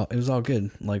 so it was all good.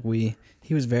 Like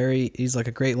he's like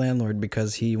a great landlord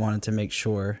because he wanted to make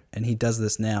sure, and he does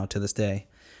this now to this day,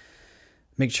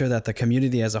 make sure that the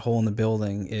community as a whole in the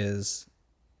building is,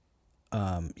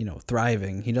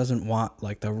 thriving. He doesn't want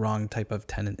like the wrong type of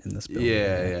tenant in this building.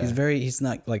 Yeah. He's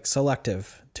not like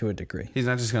selective to a degree. He's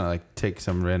not just going to like take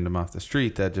some random off the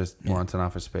street that just wants an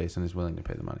office space and is willing to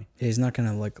pay the money. He's not going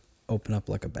to like open up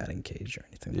like a batting cage or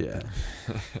anything like Yeah.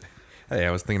 that. Hey,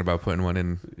 I was thinking about putting one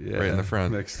in right in the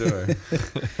front. Next door.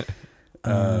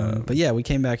 But yeah, we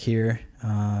came back here,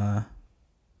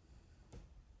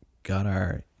 got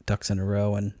our ducks in a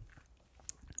row, and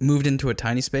moved into a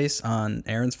tiny space on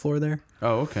Aaron's floor there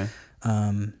Oh, okay.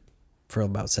 for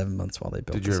about 7 months while they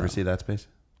built. Did you this ever out. see that space?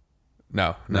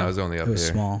 No, No. it was only up It was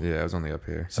here. small. Yeah, I was only up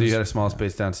here. So you had a small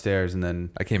space downstairs and then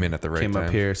I came in at the right came time.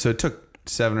 up here. So it took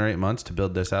 7 or 8 months to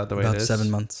build this out the way About it is. 7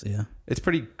 months, yeah. It's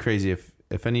pretty crazy.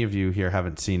 If any of you here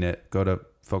haven't seen it, go to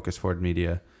Focus Ford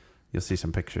Media. you'll see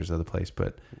some pictures of the place.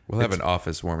 But we'll have an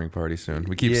office warming party soon.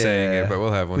 We keep saying it, but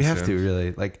we'll have one. We soon. have to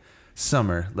really like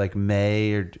summer, like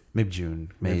May or maybe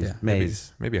June.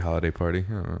 Maybe a holiday party.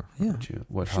 I don't know. Yeah. June.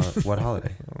 What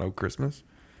holiday? I don't know. Christmas.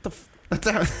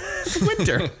 It's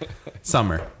winter.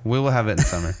 Summer. We will have it in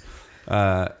summer.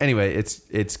 Anyway,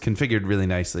 it's configured really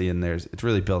nicely, and it's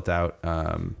really built out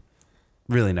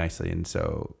really nicely, and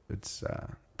so it's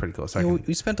pretty cool. So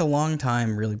we spent a long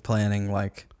time really planning.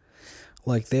 Like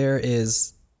there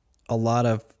is a lot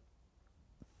of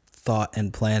thought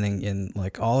and planning in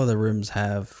like all of the rooms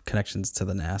have connections to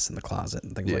the NAS in the closet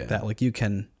and things like that. Like you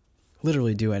can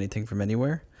literally do anything from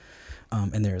anywhere.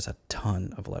 And there's a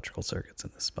ton of electrical circuits in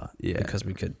this spot. Yeah. Because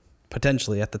we could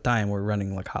potentially at the time we're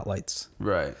running like hot lights.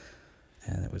 Right.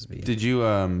 And it was Did you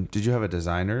have a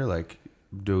designer like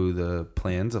do the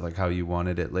plans of like how you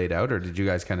wanted it laid out, or did you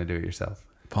guys kind of do it yourself?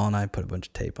 Paul and I put a bunch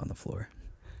of tape on the floor.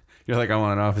 You're like, I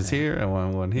want an office here, I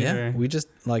want one here. Yeah. We just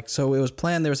like, so it was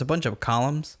planned. There was a bunch of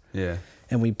columns. Yeah.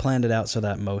 And we planned it out so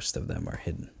that most of them are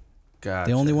hidden. Gotcha.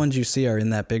 The only ones you see are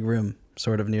in that big room,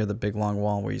 sort of near the big long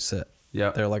wall where you sit. Yeah.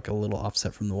 They're like a little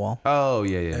offset from the wall. Oh,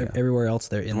 yeah. Everywhere else,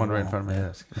 they're in one the right wall. in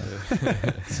front of my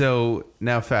desk. So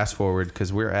now fast forward,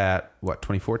 because we're at,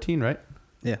 2014, right?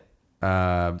 Yeah.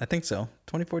 I think so.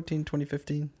 2014,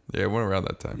 2015. Yeah, it went around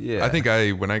that time. Yeah. I think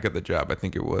when I got the job, I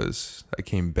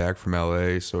came back from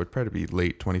LA, so it'd probably be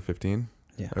late 2015.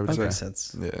 Yeah. I would say. Makes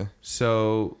sense. Yeah.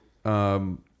 So,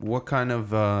 what kind of,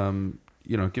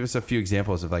 give us a few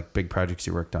examples of like big projects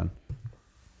you worked on.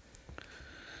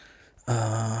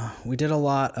 We did a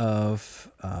lot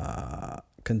of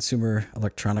consumer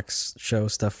electronics show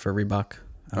stuff for Reebok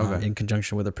in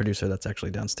conjunction with a producer that's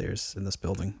actually downstairs in this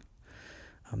building.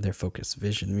 Their Focus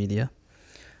Vision Media.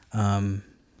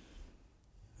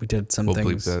 We did some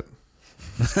things. We'll bleep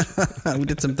that. We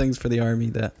did some things for the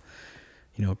Army that,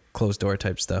 closed door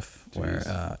type stuff. Jeez.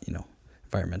 Where,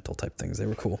 environmental type things. They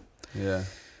were cool. Yeah.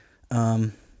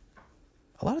 A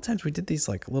lot of times we did these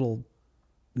like little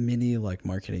mini like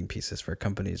marketing pieces for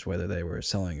companies, whether they were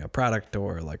selling a product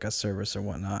or like a service or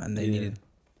whatnot, and they needed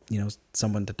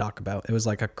someone to talk about. It was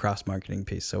like a cross marketing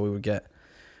piece. So we would get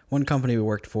one company we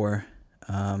worked for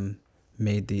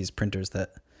made these printers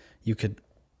that you could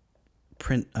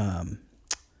print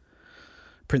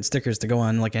stickers to go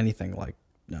on like anything, like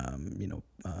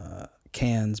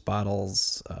cans,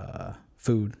 bottles,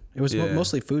 food. It was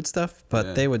mostly food stuff,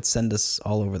 but they would send us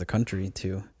all over the country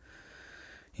to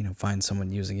find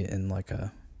someone using it in like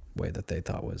a way that they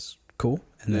thought was cool.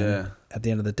 And then at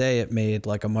the end of the day, it made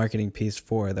like a marketing piece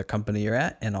for the company you're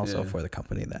at and also for the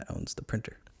company that owns the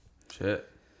printer. Shit.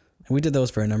 And we did those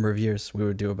for a number of years. We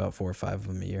would do about 4 or 5 of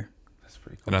them a year. That's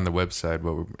pretty cool. And on the website,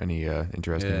 what were any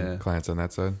interesting clients on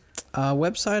that side?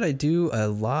 Website, I do a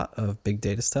lot of big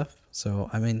data stuff. So,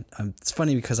 I mean, it's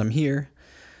funny because I'm here.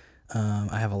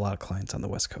 I have a lot of clients on the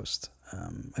West Coast.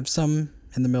 I have some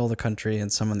in the middle of the country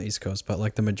and some on the East Coast, but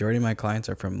like the majority of my clients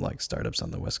are from like startups on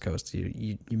the West Coast.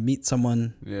 You meet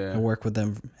someone and work with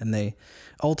them, and they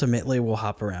ultimately will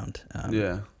hop around.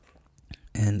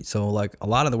 And so like a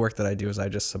lot of the work that I do is I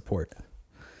support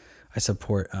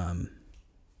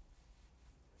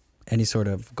any sort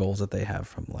of goals that they have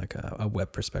from like a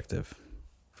web perspective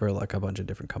for like a bunch of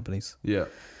different companies. Yeah.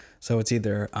 So it's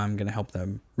either I'm going to help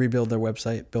them rebuild their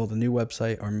website, build a new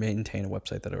website, or maintain a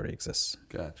website that already exists.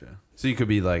 Gotcha. So you could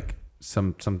be like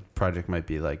some project might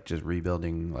be like just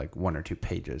rebuilding like 1 or 2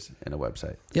 pages in a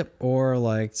website. Yep. Or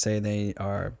like say they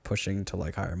are pushing to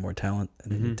like hire more talent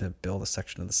and they need to build a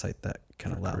section of the site that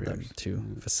can allow them to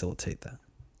facilitate that.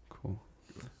 Cool.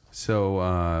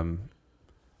 So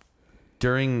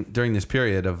during this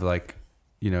period of like,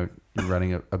 you're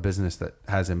running a business that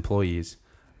has employees,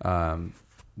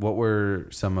 what were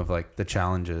some of like the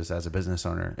challenges as a business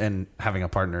owner and having a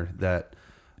partner that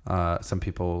some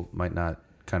people might not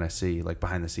kind of see, like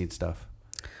behind the scenes stuff?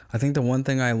 I think the one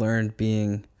thing I learned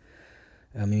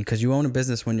because you own a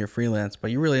business when you're freelance, but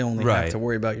you really only have to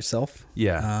worry about yourself.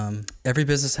 Yeah. Every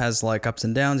business has like ups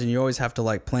and downs, and you always have to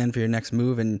like plan for your next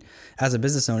move. And as a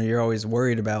business owner, you're always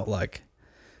worried about like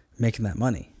making that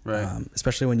money, right?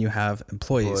 Especially when you have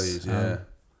employees. The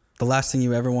last thing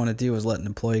you ever want to do is let an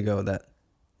employee go that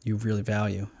you really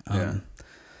value.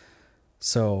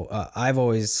 So I've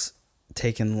always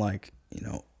taken like,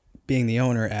 being the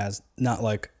owner as not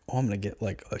like, I'm going to get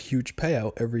like a huge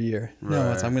payout every year. Right.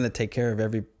 No, I'm going to take care of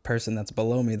every person that's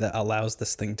below me that allows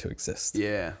this thing to exist.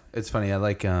 Yeah. It's funny. I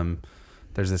like,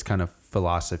 there's this kind of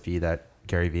philosophy that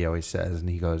Gary Vee always says, and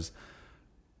he goes,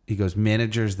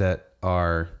 managers that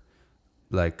are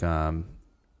like,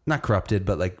 not corrupted,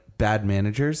 but like bad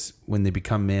managers, when they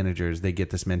become managers, they get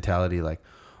this mentality like,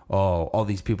 oh, all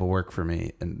these people work for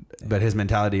me, but his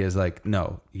mentality is like,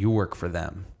 no, you work for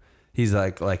them. He's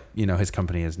like his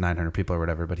company is 900 people or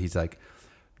whatever, but he's like,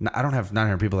 I don't have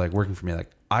 900 people like working for me. Like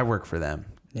I work for them.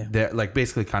 Yeah. They're like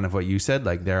basically kind of what you said.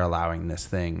 Like they're allowing this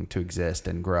thing to exist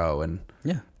and grow and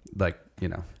like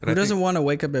Who doesn't want to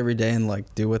wake up every day and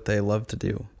like do what they love to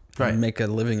do, right? And make a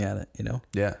living at it.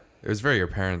 Yeah. It was very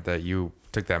apparent that you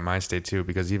took that mind state too,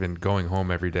 because even going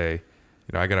home every day,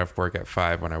 I got off work at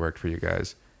 5 when I worked for you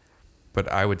guys, but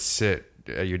I would sit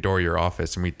at your door, your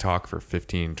office, and we'd talk for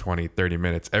 15, 20, 30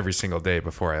 minutes every single day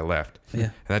before I left. Yeah.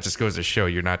 And that just goes to show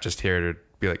you're not just here to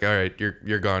be like, all right,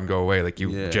 you're gone, go away. Like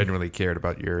you genuinely cared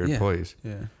about your employees.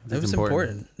 Yeah. It was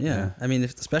important. Yeah. I mean,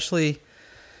 especially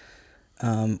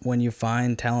when you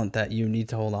find talent that you need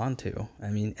to hold on to. I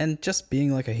mean, and just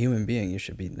being like a human being, you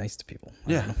should be nice to people.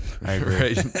 I agree.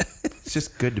 Right. It's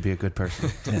just good to be a good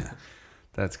person. Yeah.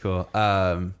 That's cool.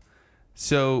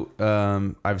 So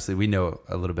obviously we know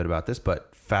a little bit about this,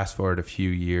 but fast forward a few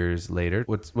years later,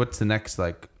 what's the next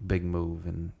like big move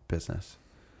in business?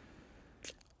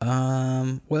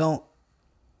 Well,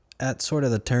 at sort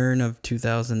of the turn of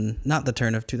not the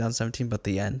turn of 2017, but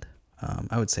the end,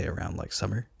 I would say around like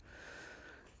summer,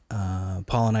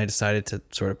 Paul and I decided to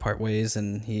sort of part ways,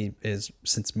 and he is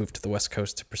since moved to the West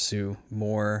Coast to pursue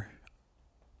more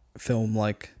film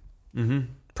like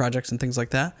projects and things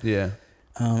like that. Yeah.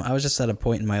 I was just at a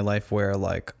point in my life where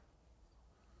like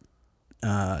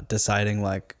deciding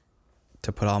like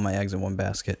to put all my eggs in one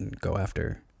basket and go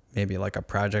after maybe like a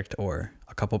project or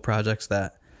a couple projects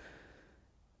that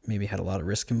maybe had a lot of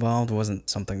risk involved wasn't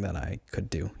something that I could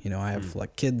do. I have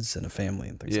like kids and a family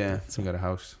and things like that. So you got a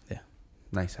house. Yeah.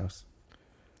 Nice house.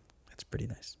 It's pretty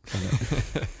nice.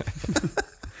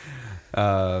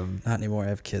 Not anymore. I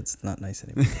have kids. Not nice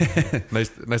anymore.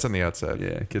 nice on the outside.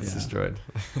 Yeah, kids destroyed.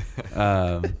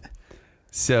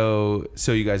 So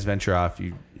you guys venture off.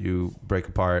 You break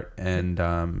apart and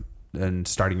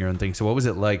starting your own thing. So what was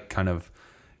it like? Kind of,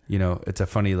 it's a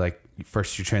funny like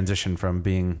first you transition from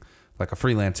being like a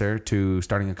freelancer to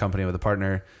starting a company with a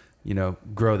partner.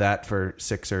 Grow that for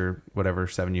 6 or whatever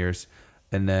 7 years,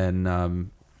 and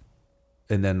then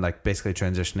like basically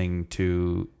transitioning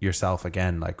to yourself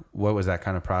again. Like what was that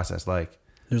kind of process like?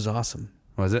 It was awesome.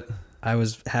 Was it? I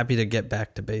was happy to get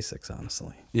back to basics,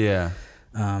 honestly. Yeah.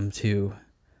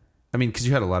 Because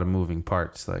you had a lot of moving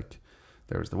parts. Like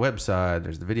there was the website,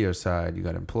 there's the video side, you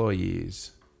got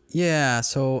employees. Yeah.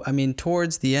 So,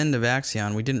 towards the end of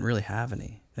Axion, we didn't really have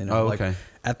any. Okay.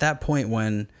 At that point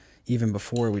when, even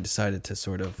before we decided to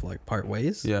sort of like part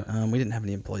ways, we didn't have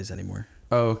any employees anymore.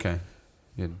 Oh, okay.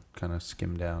 You'd kind of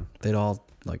skim down. They'd all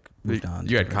like moved on.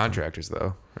 You had contractors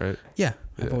though, right? Yeah.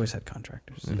 I've always had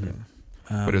contractors.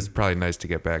 Mm-hmm. But it's probably nice to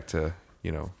get back to,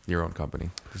 your own company.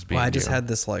 I just had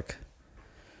this like,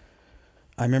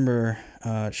 I remember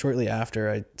shortly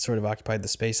after I sort of occupied the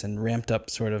space and ramped up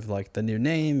sort of like the new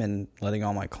name and letting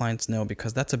all my clients know,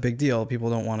 because that's a big deal. People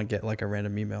don't want to get like a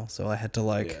random email. So I had to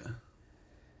like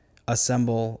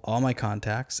assemble all my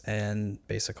contacts and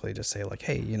basically just say like,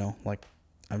 hey, like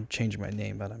I'm changing my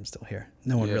name, but I'm still here.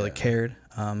 No one really cared.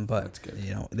 But that's good.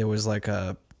 There was like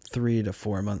a 3 to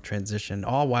 4 month transition,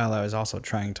 all while I was also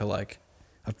trying to like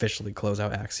officially close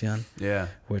out Axion. Yeah.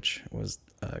 Which was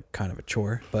kind of a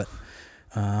chore, but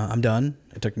I'm done.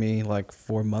 It took me like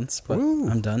 4 months, but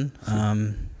I'm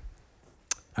done.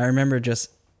 I remember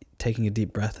just taking a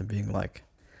deep breath and being like,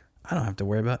 I don't have to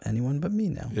worry about anyone but me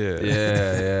now.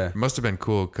 Yeah. It must have been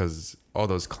cool because all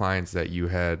those clients that you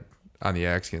had on the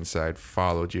Axion side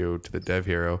followed you to the Dev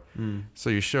Hero. So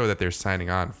you show that they're signing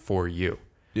on for you.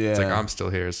 Yeah. It's like, I'm still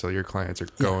here. So your clients are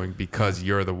going because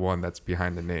you're the one that's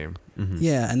behind the name. Mm-hmm.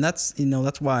 Yeah. And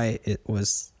that's why it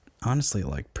was honestly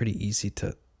like pretty easy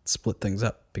to split things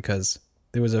up, because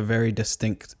there was a very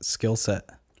distinct skill set.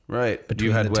 Right. Between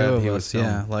you had the two web, of he us. was film.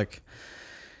 Yeah. Like,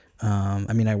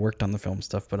 I worked on the film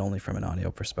stuff, but only from an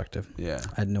audio perspective. Yeah.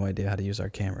 I had no idea how to use our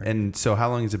camera. And so how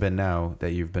long has it been now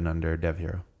that you've been under Dev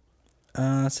Hero?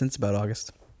 Since about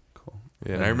August. Cool.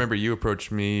 Yeah, and I remember you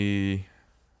approached me.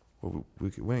 Well,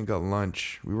 we went and got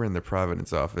lunch. We were in the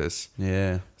Providence office.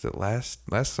 Yeah. Was it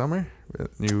last summer?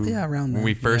 Around when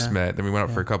we first met. Then we went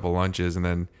out for a couple lunches, and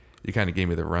then you kind of gave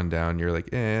me the rundown. You're like,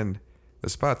 and the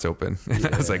spot's open. And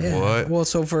I was like, what? Well,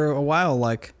 so for a while,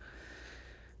 like,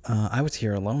 I was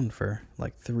here alone for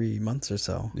like 3 months or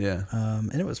so. Yeah.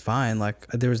 And it was fine. Like,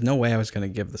 there was no way I was going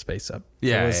to give the space up.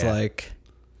 Yeah. It was like,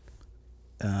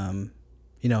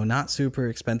 not super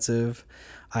expensive.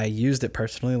 I used it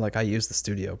personally. Like, I use the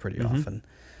studio pretty often.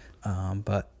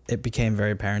 But it became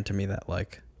very apparent to me that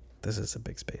like, this is a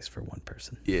big space for one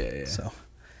person. Yeah. So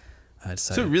I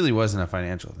decided. So it really wasn't a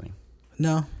financial thing.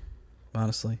 No.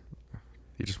 honestly.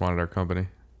 You just wanted our company.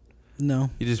 No.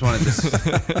 You just wanted this.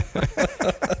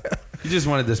 You just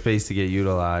wanted the space to get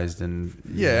utilized, and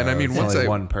Yeah, and I mean, it's once only I-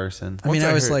 one person. I mean,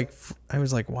 Once I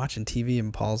was like watching TV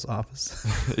in Paul's office.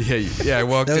 Yeah. I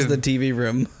walked That was in. the TV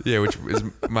room. Yeah, which is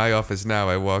my office now.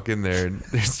 I walk in there and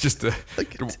there's just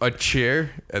a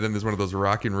chair, and then there's one of those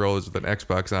rocking rollers with an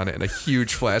Xbox on it and a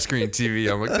huge flat screen TV.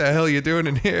 I'm like, what the hell are you doing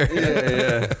in here?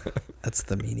 Yeah. That's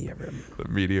the media room. The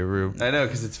media room. I know,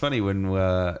 because it's funny when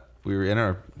we were in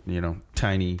our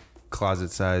tiny closet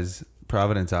size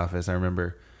Providence office. I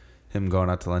remember him going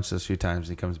out to lunch those few times.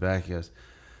 He comes back. He goes,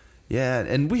 "Yeah,"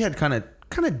 and we had kind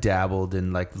of dabbled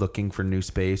in like looking for new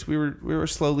space. We were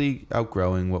slowly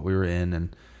outgrowing what we were in,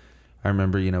 and I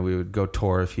remember we would go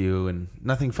tour a few, and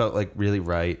nothing felt like really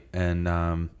right.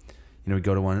 And we'd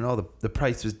go to one, and the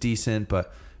price was decent,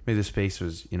 but maybe the space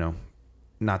was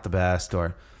not the best,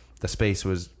 or the space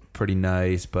was pretty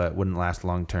nice but wouldn't last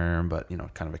long term, but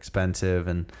kind of expensive.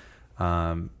 And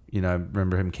I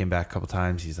remember him came back a couple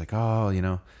times. He's like, "Oh,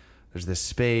 there's this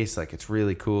space, like it's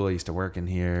really cool. I used to work in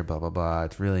here, blah blah blah.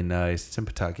 It's really nice. It's in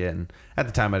Pawtucket." And at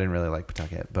the time I didn't really like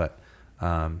Pawtucket, but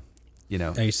Are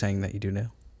you saying that you do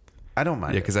now? I don't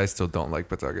mind Yeah, it. because I still don't like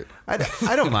Pawtucket.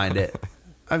 I don't mind it.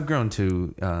 I've grown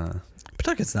to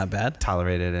Pawtucket's not bad.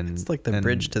 tolerate it, and It's like the and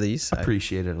bridge to the east side.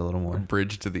 appreciate it a little more.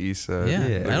 Bridge to the east side. Yeah,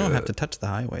 Yeah. I Look don't at have to that. touch the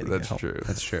highway. To That's get home. true.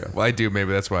 That's true. Well, I do.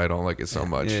 Maybe that's why I don't like it so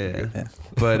much. Yeah. Yeah.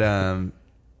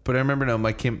 But I remember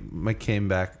Mike came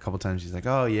back a couple times. He's like,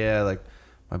 "Oh yeah, like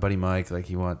my buddy Mike, like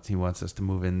he wants us to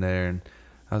move in there." And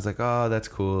I was like, "Oh, that's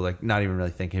cool." Like not even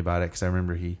really thinking about it, because I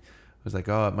remember he was like,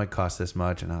 "Oh, it might cost this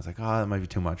much," and I was like, "Oh, that might be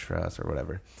too much for us," or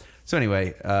whatever. So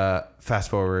anyway, fast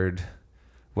forward,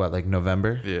 like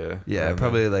November? Yeah. And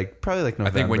probably like November. I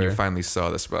think when you finally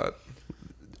saw the spot.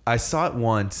 I saw it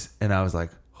once and I was like,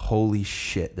 "Holy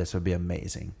shit, this would be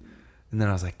amazing." And then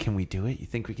I was like, "Can we do it? You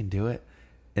think we can do it?"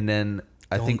 And then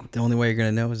I think the only way you're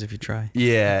gonna know is if you try.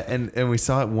 yeah, and we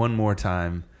saw it one more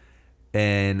time,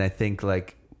 and I think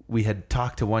like we had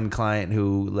talked to one client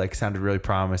who like sounded really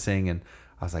promising, and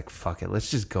I was like, "Fuck it, let's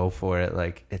just go for it."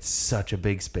 Like it's such a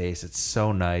big space, it's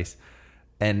so nice,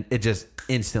 and it just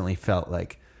instantly felt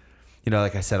like,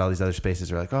 like I said, all these other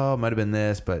spaces were like, "Oh, it might have been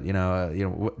this," but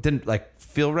didn't like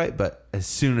feel right. But as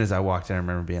soon as I walked in, I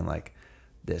remember being like,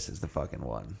 "This is the fucking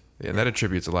one." Yeah, and that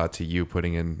attributes a lot to you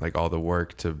putting in like all the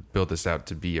work to build this out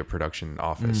to be a production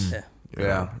office. Yeah. you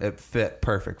know? It fit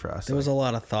perfect for us. There was a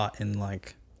lot of thought in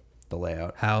like the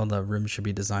layout. how the room should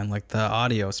be designed. Like the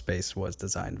audio space was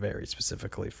designed very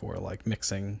specifically for like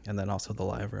mixing, and then also the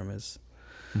live room is.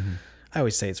 I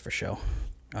always say it's for show.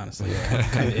 Honestly,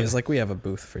 it's like we have a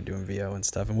booth for doing VO and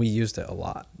stuff, and we used it a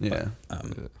lot. Yeah,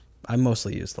 I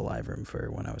mostly used the live room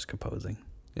for when I was composing.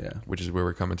 yeah, Which is where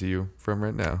we're coming to you from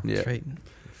right now. yeah. That's right.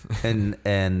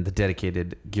 and the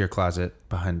dedicated gear closet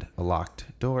behind a locked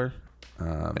door.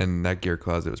 And that gear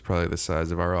closet was probably the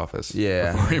size of our office.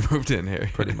 Yeah. Before we moved in here.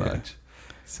 pretty much.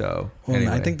 So Well,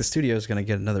 anyway, I think the studio is going to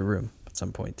get another room at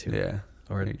some point too. yeah.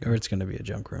 Or There you go. it's going to be a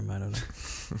junk room. I don't know.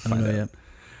 I don't know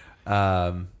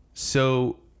yet.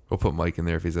 So We'll put Mike in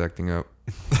there if he's acting up.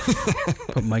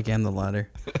 Put Mike and the ladder.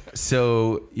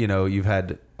 you've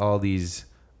had all these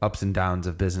ups and downs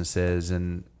of businesses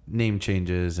and name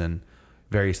changes and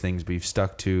various things, but you've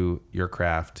stuck to your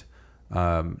craft.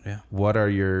 Yeah. What are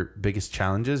your biggest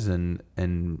challenges and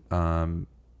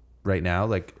right now,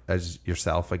 like as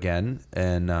yourself again,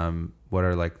 and what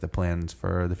are like the plans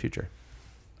for the future?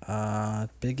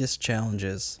 Biggest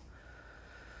challenges.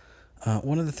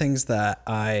 One of the things that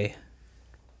I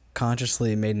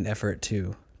consciously made an effort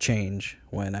to change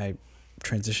when I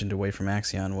transitioned away from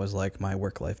Axion was like my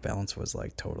work-life balance was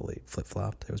like totally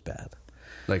flip-flopped. It was bad.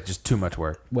 Like just too much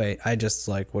work. I just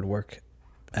like would work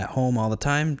at home all the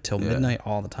time till Yeah. midnight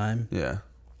all the time. Yeah.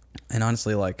 And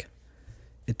honestly, like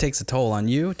it takes a toll on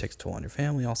you, it takes a toll on your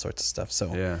family, all sorts of stuff.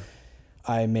 So Yeah.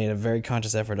 I made a very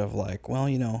conscious effort of like, well,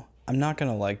 I'm not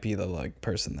going to like be the like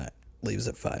person that leaves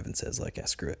at 5 and says like, yeah,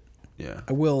 screw it. Yeah.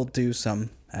 I will do some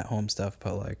at home stuff,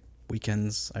 but like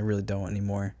weekends, I really don't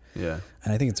anymore. Yeah.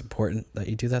 And I think it's important that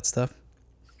you do that stuff.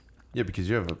 Yeah, because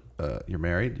you have you're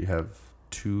married. You have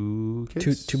 2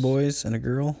 kids. Two boys and a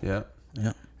girl. Yeah.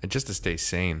 Yeah. And just to stay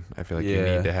sane, I feel like you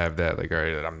Yeah. need to have that. Like, all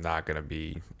right, I'm not going to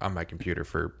be on my computer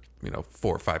for,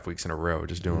 4 or 5 weeks in a row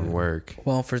just doing work.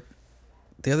 Well, for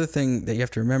the other thing that you have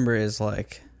to remember is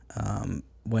like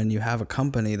when you have a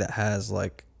company that has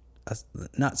like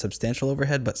not substantial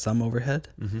overhead, but some overhead,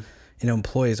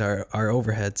 employees are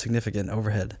overhead, significant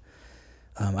overhead.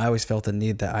 I always felt the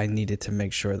need that I needed to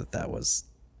make sure that was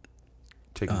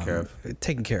Taken care of.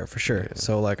 taken care of for sure. Yeah.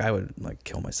 So like I would like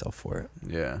kill myself for it.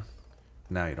 Yeah.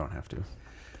 Now you don't have to.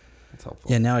 That's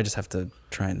helpful. Yeah, now I just have to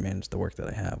try and manage the work that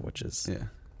I have, which is Yeah.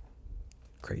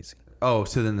 crazy. Oh,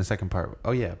 so then the second part.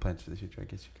 Oh yeah, plans for the future. I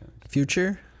guess you can.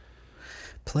 Future?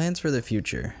 Plans for the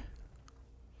future.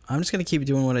 I'm just going to keep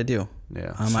doing what I do.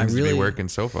 Yeah. I Seems to really be working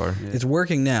so far. Yeah. It's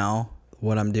working now,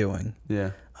 what I'm doing.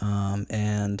 Yeah.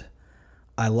 And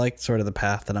I like sort of the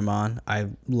path that I'm on. I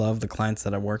love the clients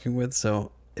that I'm working with.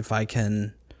 So if I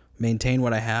can maintain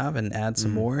what I have and add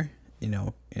some more, you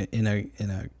know, in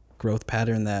a growth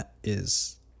pattern that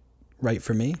is right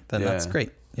for me, then that's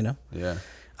great. You know, Yeah.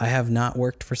 I have not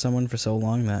worked for someone for so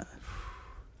long that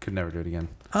Could never do it again.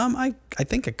 I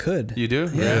think I could. You do?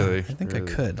 Yeah, Really? I think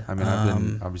Really? I could. I mean,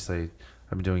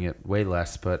 I've been doing it way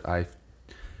less, but I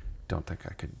don't think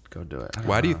I could go do it.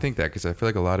 Why do you think that? Because I feel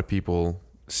like a lot of people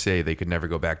say they could never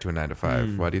go back to a 9 to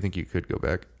 5. Why do you think you could go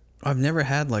back? I've never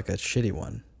had like a shitty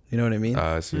one. You know what I mean?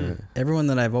 So Everyone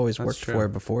that I've always That's worked true. for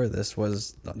before this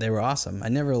they were awesome. I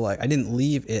didn't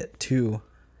leave it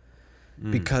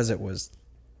because it was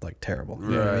like terrible. You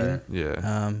know what I mean?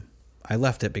 yeah. I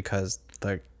left it because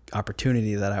the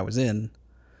opportunity that I was in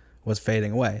was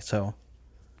fading away. So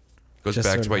Goes just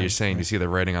back sort to of what you're like- saying. You see the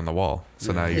writing on the wall.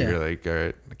 So now Yeah. you're like, all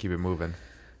right, keep it moving.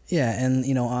 yeah, and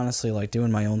you know, honestly, like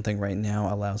doing my own thing right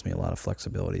now allows me a lot of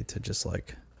flexibility to just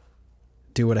like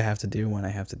do what I have to do when I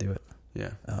have to do it.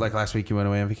 Yeah. Like last week, you went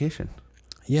away on vacation.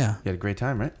 Yeah, You had a great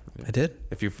time, right? I did.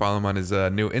 If you follow him on his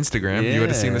new Instagram, you would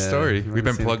have seen the Yeah, story. you We've would've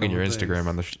been seen a plugging your couple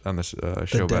Instagram things. on the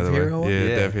show, by Dev the way. Hero one? Yeah,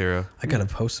 Yeah. Dev Hero. I gotta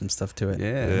post some stuff to it.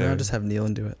 Yeah. Maybe Yeah. I'll just have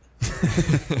Nealon do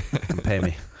it. Pay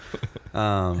me.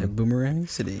 At Boomerang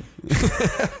City.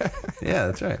 Yeah,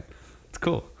 that's right. It's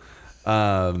cool.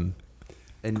 And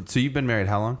so you've been married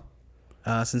how long?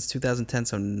 Since 2010,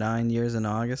 so 9 years in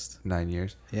August. 9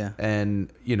 years. Yeah.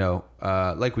 And, you know,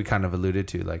 like we kind of alluded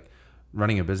to, like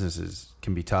running a business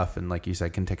can be tough. And like you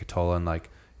said, can take a toll on like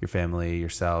your family,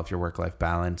 yourself, your work-life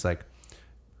balance. Like,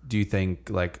 do you think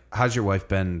like, how's your wife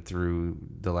been through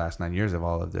the last 9 years of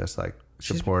all of this? Like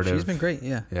supportive? She's been great.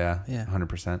 Yeah. Yeah. Yeah.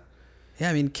 100%. Yeah.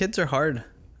 I mean, kids are hard.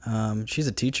 She's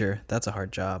a teacher. That's a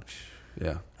hard job.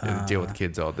 Yeah. You have to deal with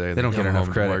kids all day. they don't come get enough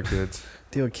home, credit. more kids.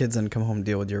 Deal with kids and come home and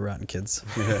deal with your rotten kids.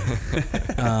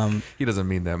 He doesn't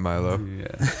mean that, Milo.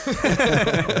 Yeah.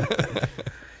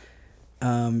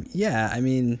 Yeah. I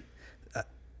mean,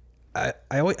 I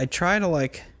try to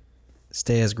like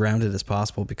stay as grounded as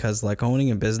possible because like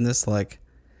owning a business, like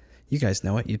you guys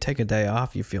know it. You take a day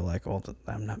off, you feel like, well,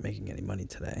 I'm not making any money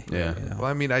today. Yeah. You know? Well,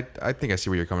 I mean, I think I see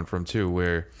where you're coming from too,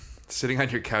 where sitting on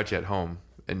your couch at home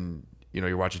and, you know,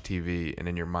 you're watching TV and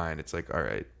in your mind, it's like, all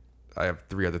right, I have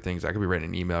 3 other things. I could be writing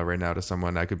an email right now to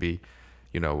someone. I could be,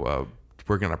 you know,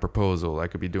 working on a proposal. I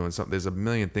could be doing something. There's a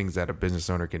million things that a business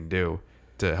owner can do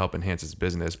to help enhance his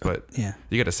business, but Yeah.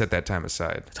 you got to set that time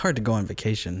aside. It's hard to go on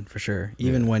vacation for sure,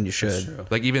 even when you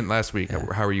should. Like even last week, Yeah.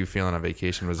 how were you feeling on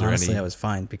vacation? Was there Honestly, any? I was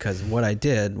fine because what I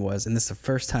did was, and this is the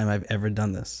first time I've ever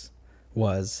done this,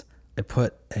 was I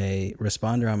put a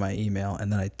responder on my email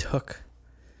and then I took.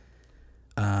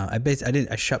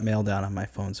 I shut mail down on my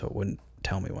phone so it wouldn't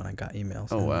tell me when I got emails.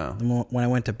 Oh, And wow. When I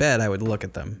went to bed, I would look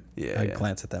at them. Yeah, I'd yeah.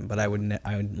 glance at them, but I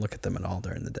would look at them at all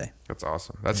during the day. That's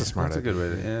awesome. That's a smart That's a idea.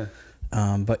 good way to,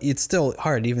 yeah. But it's still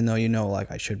hard, even though you know,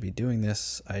 like I should be doing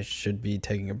this, I should be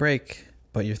taking a break,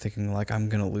 but you're thinking like I'm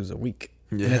gonna lose a week.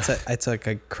 Yeah. And it's like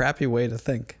a crappy way to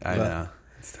think. I But- know.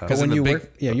 It's tough. But 'Cause when in you the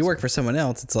work, you work for someone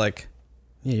else, it's like,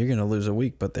 yeah, you're gonna lose a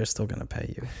week, but they're still gonna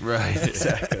pay you. Right,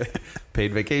 exactly.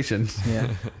 Paid vacation.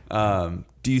 Yeah.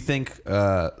 Do you think,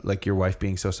 like your wife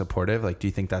being so supportive, like, do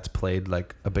you think that's played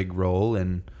like a big role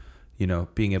in, you know,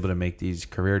 being able to make these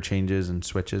career changes and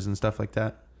switches and stuff like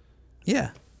that? Yeah.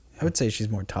 I would say she's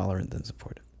more tolerant than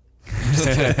supportive.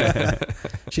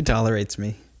 She tolerates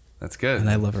me, That's good. and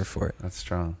I love her for it. That's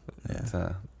strong. Yeah. It's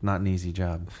not an easy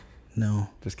job. No.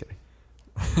 Just kidding.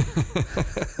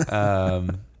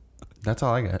 That's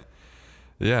all I got.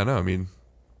 Yeah, no, I mean,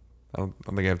 I don't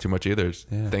think I have too much either.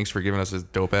 Yeah. Thanks for giving us this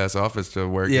dope ass office to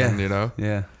work Yeah. in, you know?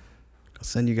 Yeah. I'll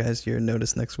send you guys your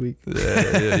notice next week. Yeah,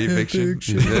 eviction.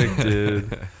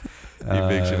 Evicted.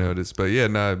 Eviction notice. But yeah,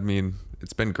 no, I mean,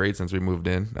 it's been great since we moved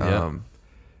in. Yeah.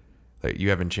 Like you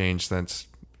haven't changed since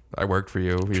I worked for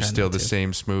you. You're Try still not the to.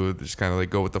 same smooth, just kind of like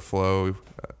go with the flow.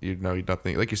 You know,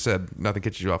 nothing, like you said, nothing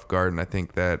catches you off guard. And I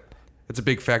think that it's a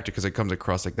big factor because it comes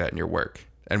across like that in your work.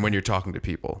 And when you're talking to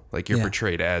people, like you're Yeah.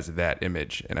 portrayed as that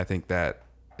image. And I think that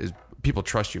is, people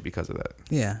trust you because of that.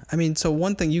 Yeah. I mean, so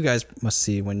one thing you guys must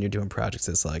see when you're doing projects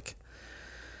is like,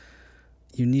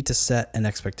 you need to set an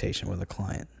expectation with a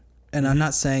client. And I'm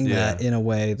not saying that Yeah. in a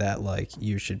way that like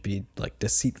you should be like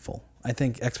deceitful. I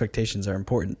think expectations are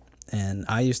important. And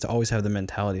I used to always have the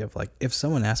mentality of like, if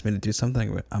someone asks me to do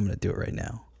something, I'm going to do it right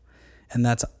now. And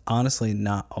that's honestly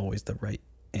not always the right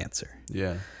answer.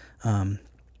 Yeah.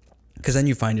 Because then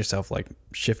you find yourself like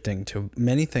shifting to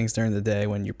many things during the day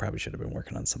when you probably should have been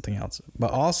working on something else.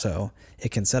 But also,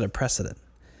 it can set a precedent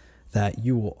that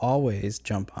you will always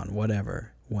jump on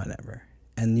whatever, whenever,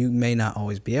 and you may not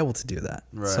always be able to do that.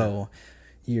 Right. So,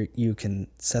 you can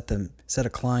set a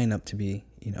client up to be,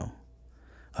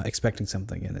 expecting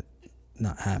something and it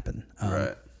not happen.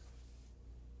 Right.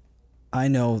 I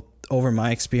know over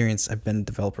my experience, I've been a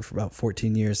developer for about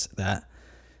 14 years, that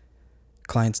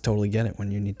clients totally get it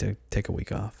when you need to take a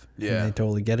week off. Yeah. And they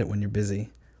totally get it when you're busy.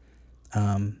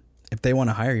 If they want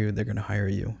to hire you, they're going to hire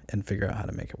you and figure out how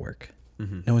to make it work.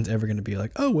 Mm-hmm. No one's ever going to be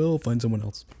like, oh, well, find someone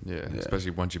else. Yeah,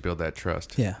 especially once you build that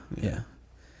trust. Yeah. I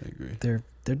agree.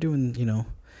 They're doing,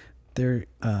 their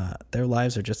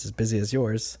lives are just as busy as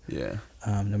yours. Yeah.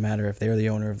 No matter if they're the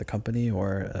owner of the company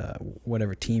or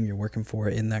whatever team you're working for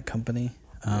in that company,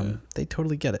 they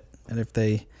totally get it. And if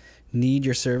they need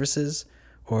your services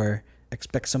or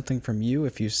expect something from you,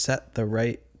 if you set the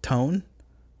right tone,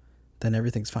 then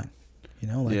everything's fine.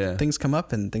 Things come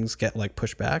up and things get like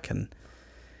pushed back. And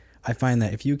I find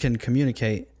that if you can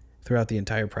communicate throughout the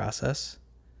entire process,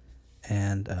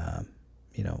 and,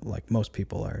 like most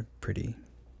people are pretty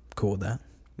cool with that.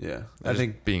 Yeah. I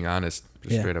think being honest,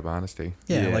 just straight up honesty.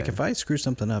 Yeah, Yeah. like if I screw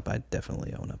something up, I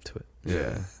definitely own up to it.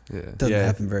 Yeah. Doesn't Yeah.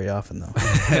 happen very often though.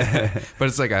 But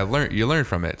it's like you learn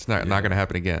from it. It's not going to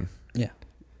happen again. Yeah.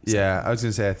 Yeah, I was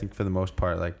gonna say, I think for the most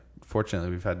part, like,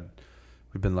 fortunately,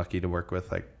 we've been lucky to work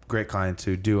with like great clients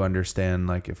who do understand,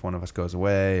 like, if one of us goes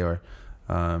away, or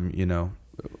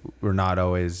we're not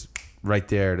always right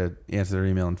there to answer their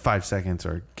email in 5 seconds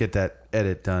or get that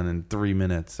edit done in 3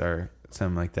 minutes or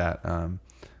something like that.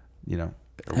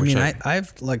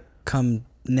 I've like come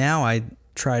now. I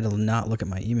try to not look at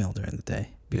my email during the day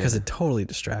because it totally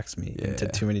distracts me into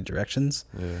too many directions.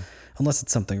 Yeah. Unless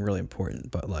it's something really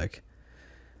important, but like,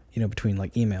 between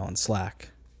like email and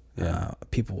Slack,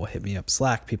 people will hit me up.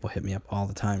 Slack people hit me up all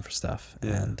the time for stuff.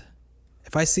 Yeah. And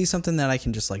if I see something that I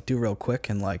can just like do real quick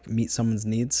and like meet someone's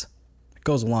needs, it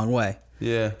goes a long way.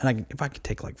 Yeah. And if I could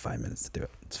take like 5 minutes to do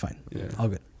it, it's fine. Yeah. All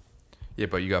good. Yeah,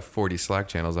 but you got 40 Slack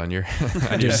channels on your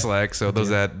your Slack, so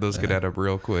those could add up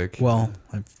real quick. Well,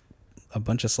 I've a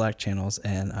bunch of Slack channels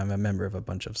and I'm a member of a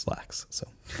bunch of Slacks. So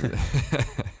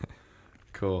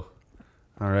Cool.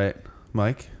 All right,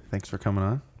 Mike, thanks for coming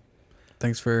on.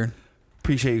 thanks for.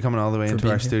 Appreciate you coming all the way For into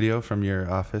being our here. studio from your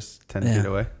office 10 Yeah. feet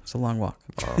away. It's a long walk.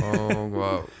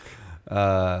 Oh,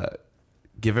 wow.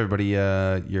 Give everybody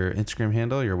your Instagram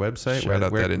handle, your website. Shout out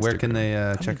that where can Instagram.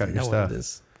 they check out your stuff? What it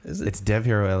is. Is it? It's Dev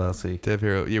Hero LLC. Dev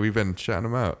Hero. Yeah, we've been shouting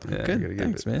them out. Yeah. Good. gotta give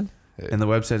Thanks, it. man. And the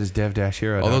website is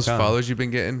dev-hero.com. All those follows you've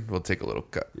been getting, we'll take a little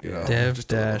cut. Just a little.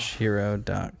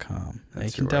 Dev-hero.com. You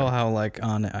That's can right. tell how like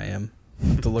on it I am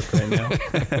to look right now.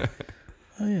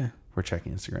 Oh yeah. We're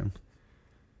checking Instagram.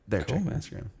 They're Cool, checking man.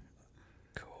 Instagram.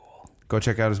 Cool. Go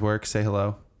check out his work. Say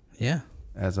hello, Yeah.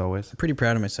 as always. I'm pretty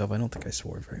proud of myself. I don't think I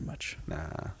swore very much. Nah.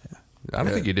 I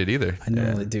don't think you did either. I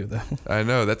normally do though. I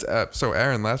know. That's so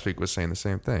Aaron last week was saying the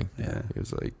same thing. Yeah. He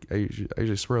was like, I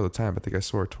usually swear all the time. I think I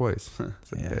swore twice.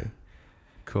 It's like, Yeah. hey,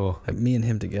 Cool. Me and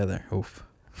him together. Oof.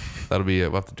 that'll be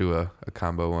it. We'll have to do a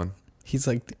combo one. He's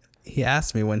like, he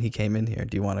asked me when he came in here,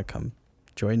 do you want to come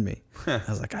join me? I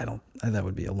was like, that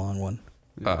would be a long one.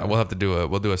 We'll have to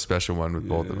do a special one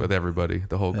with with everybody,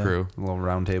 the whole Yeah. crew. A little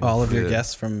round table. All of your Yeah.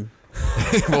 guests from,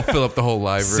 We'll fill up the whole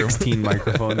live room. 16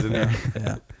 microphones in there.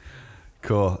 yeah.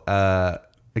 Cool.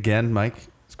 Again, Mike,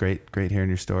 it's great hearing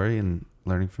your story and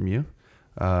learning from you.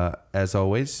 As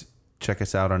always, check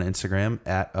us out on Instagram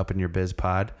at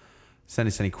UpInYourBizPod. Send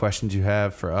us any questions you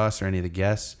have for us or any of the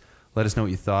guests. Let us know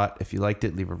what you thought. If you liked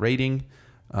it, leave a rating.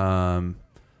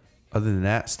 Other than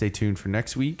that, stay tuned for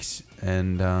next week's,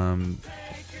 and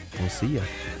we'll see you.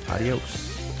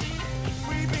 Adios.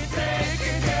 We be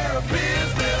taking care of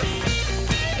business.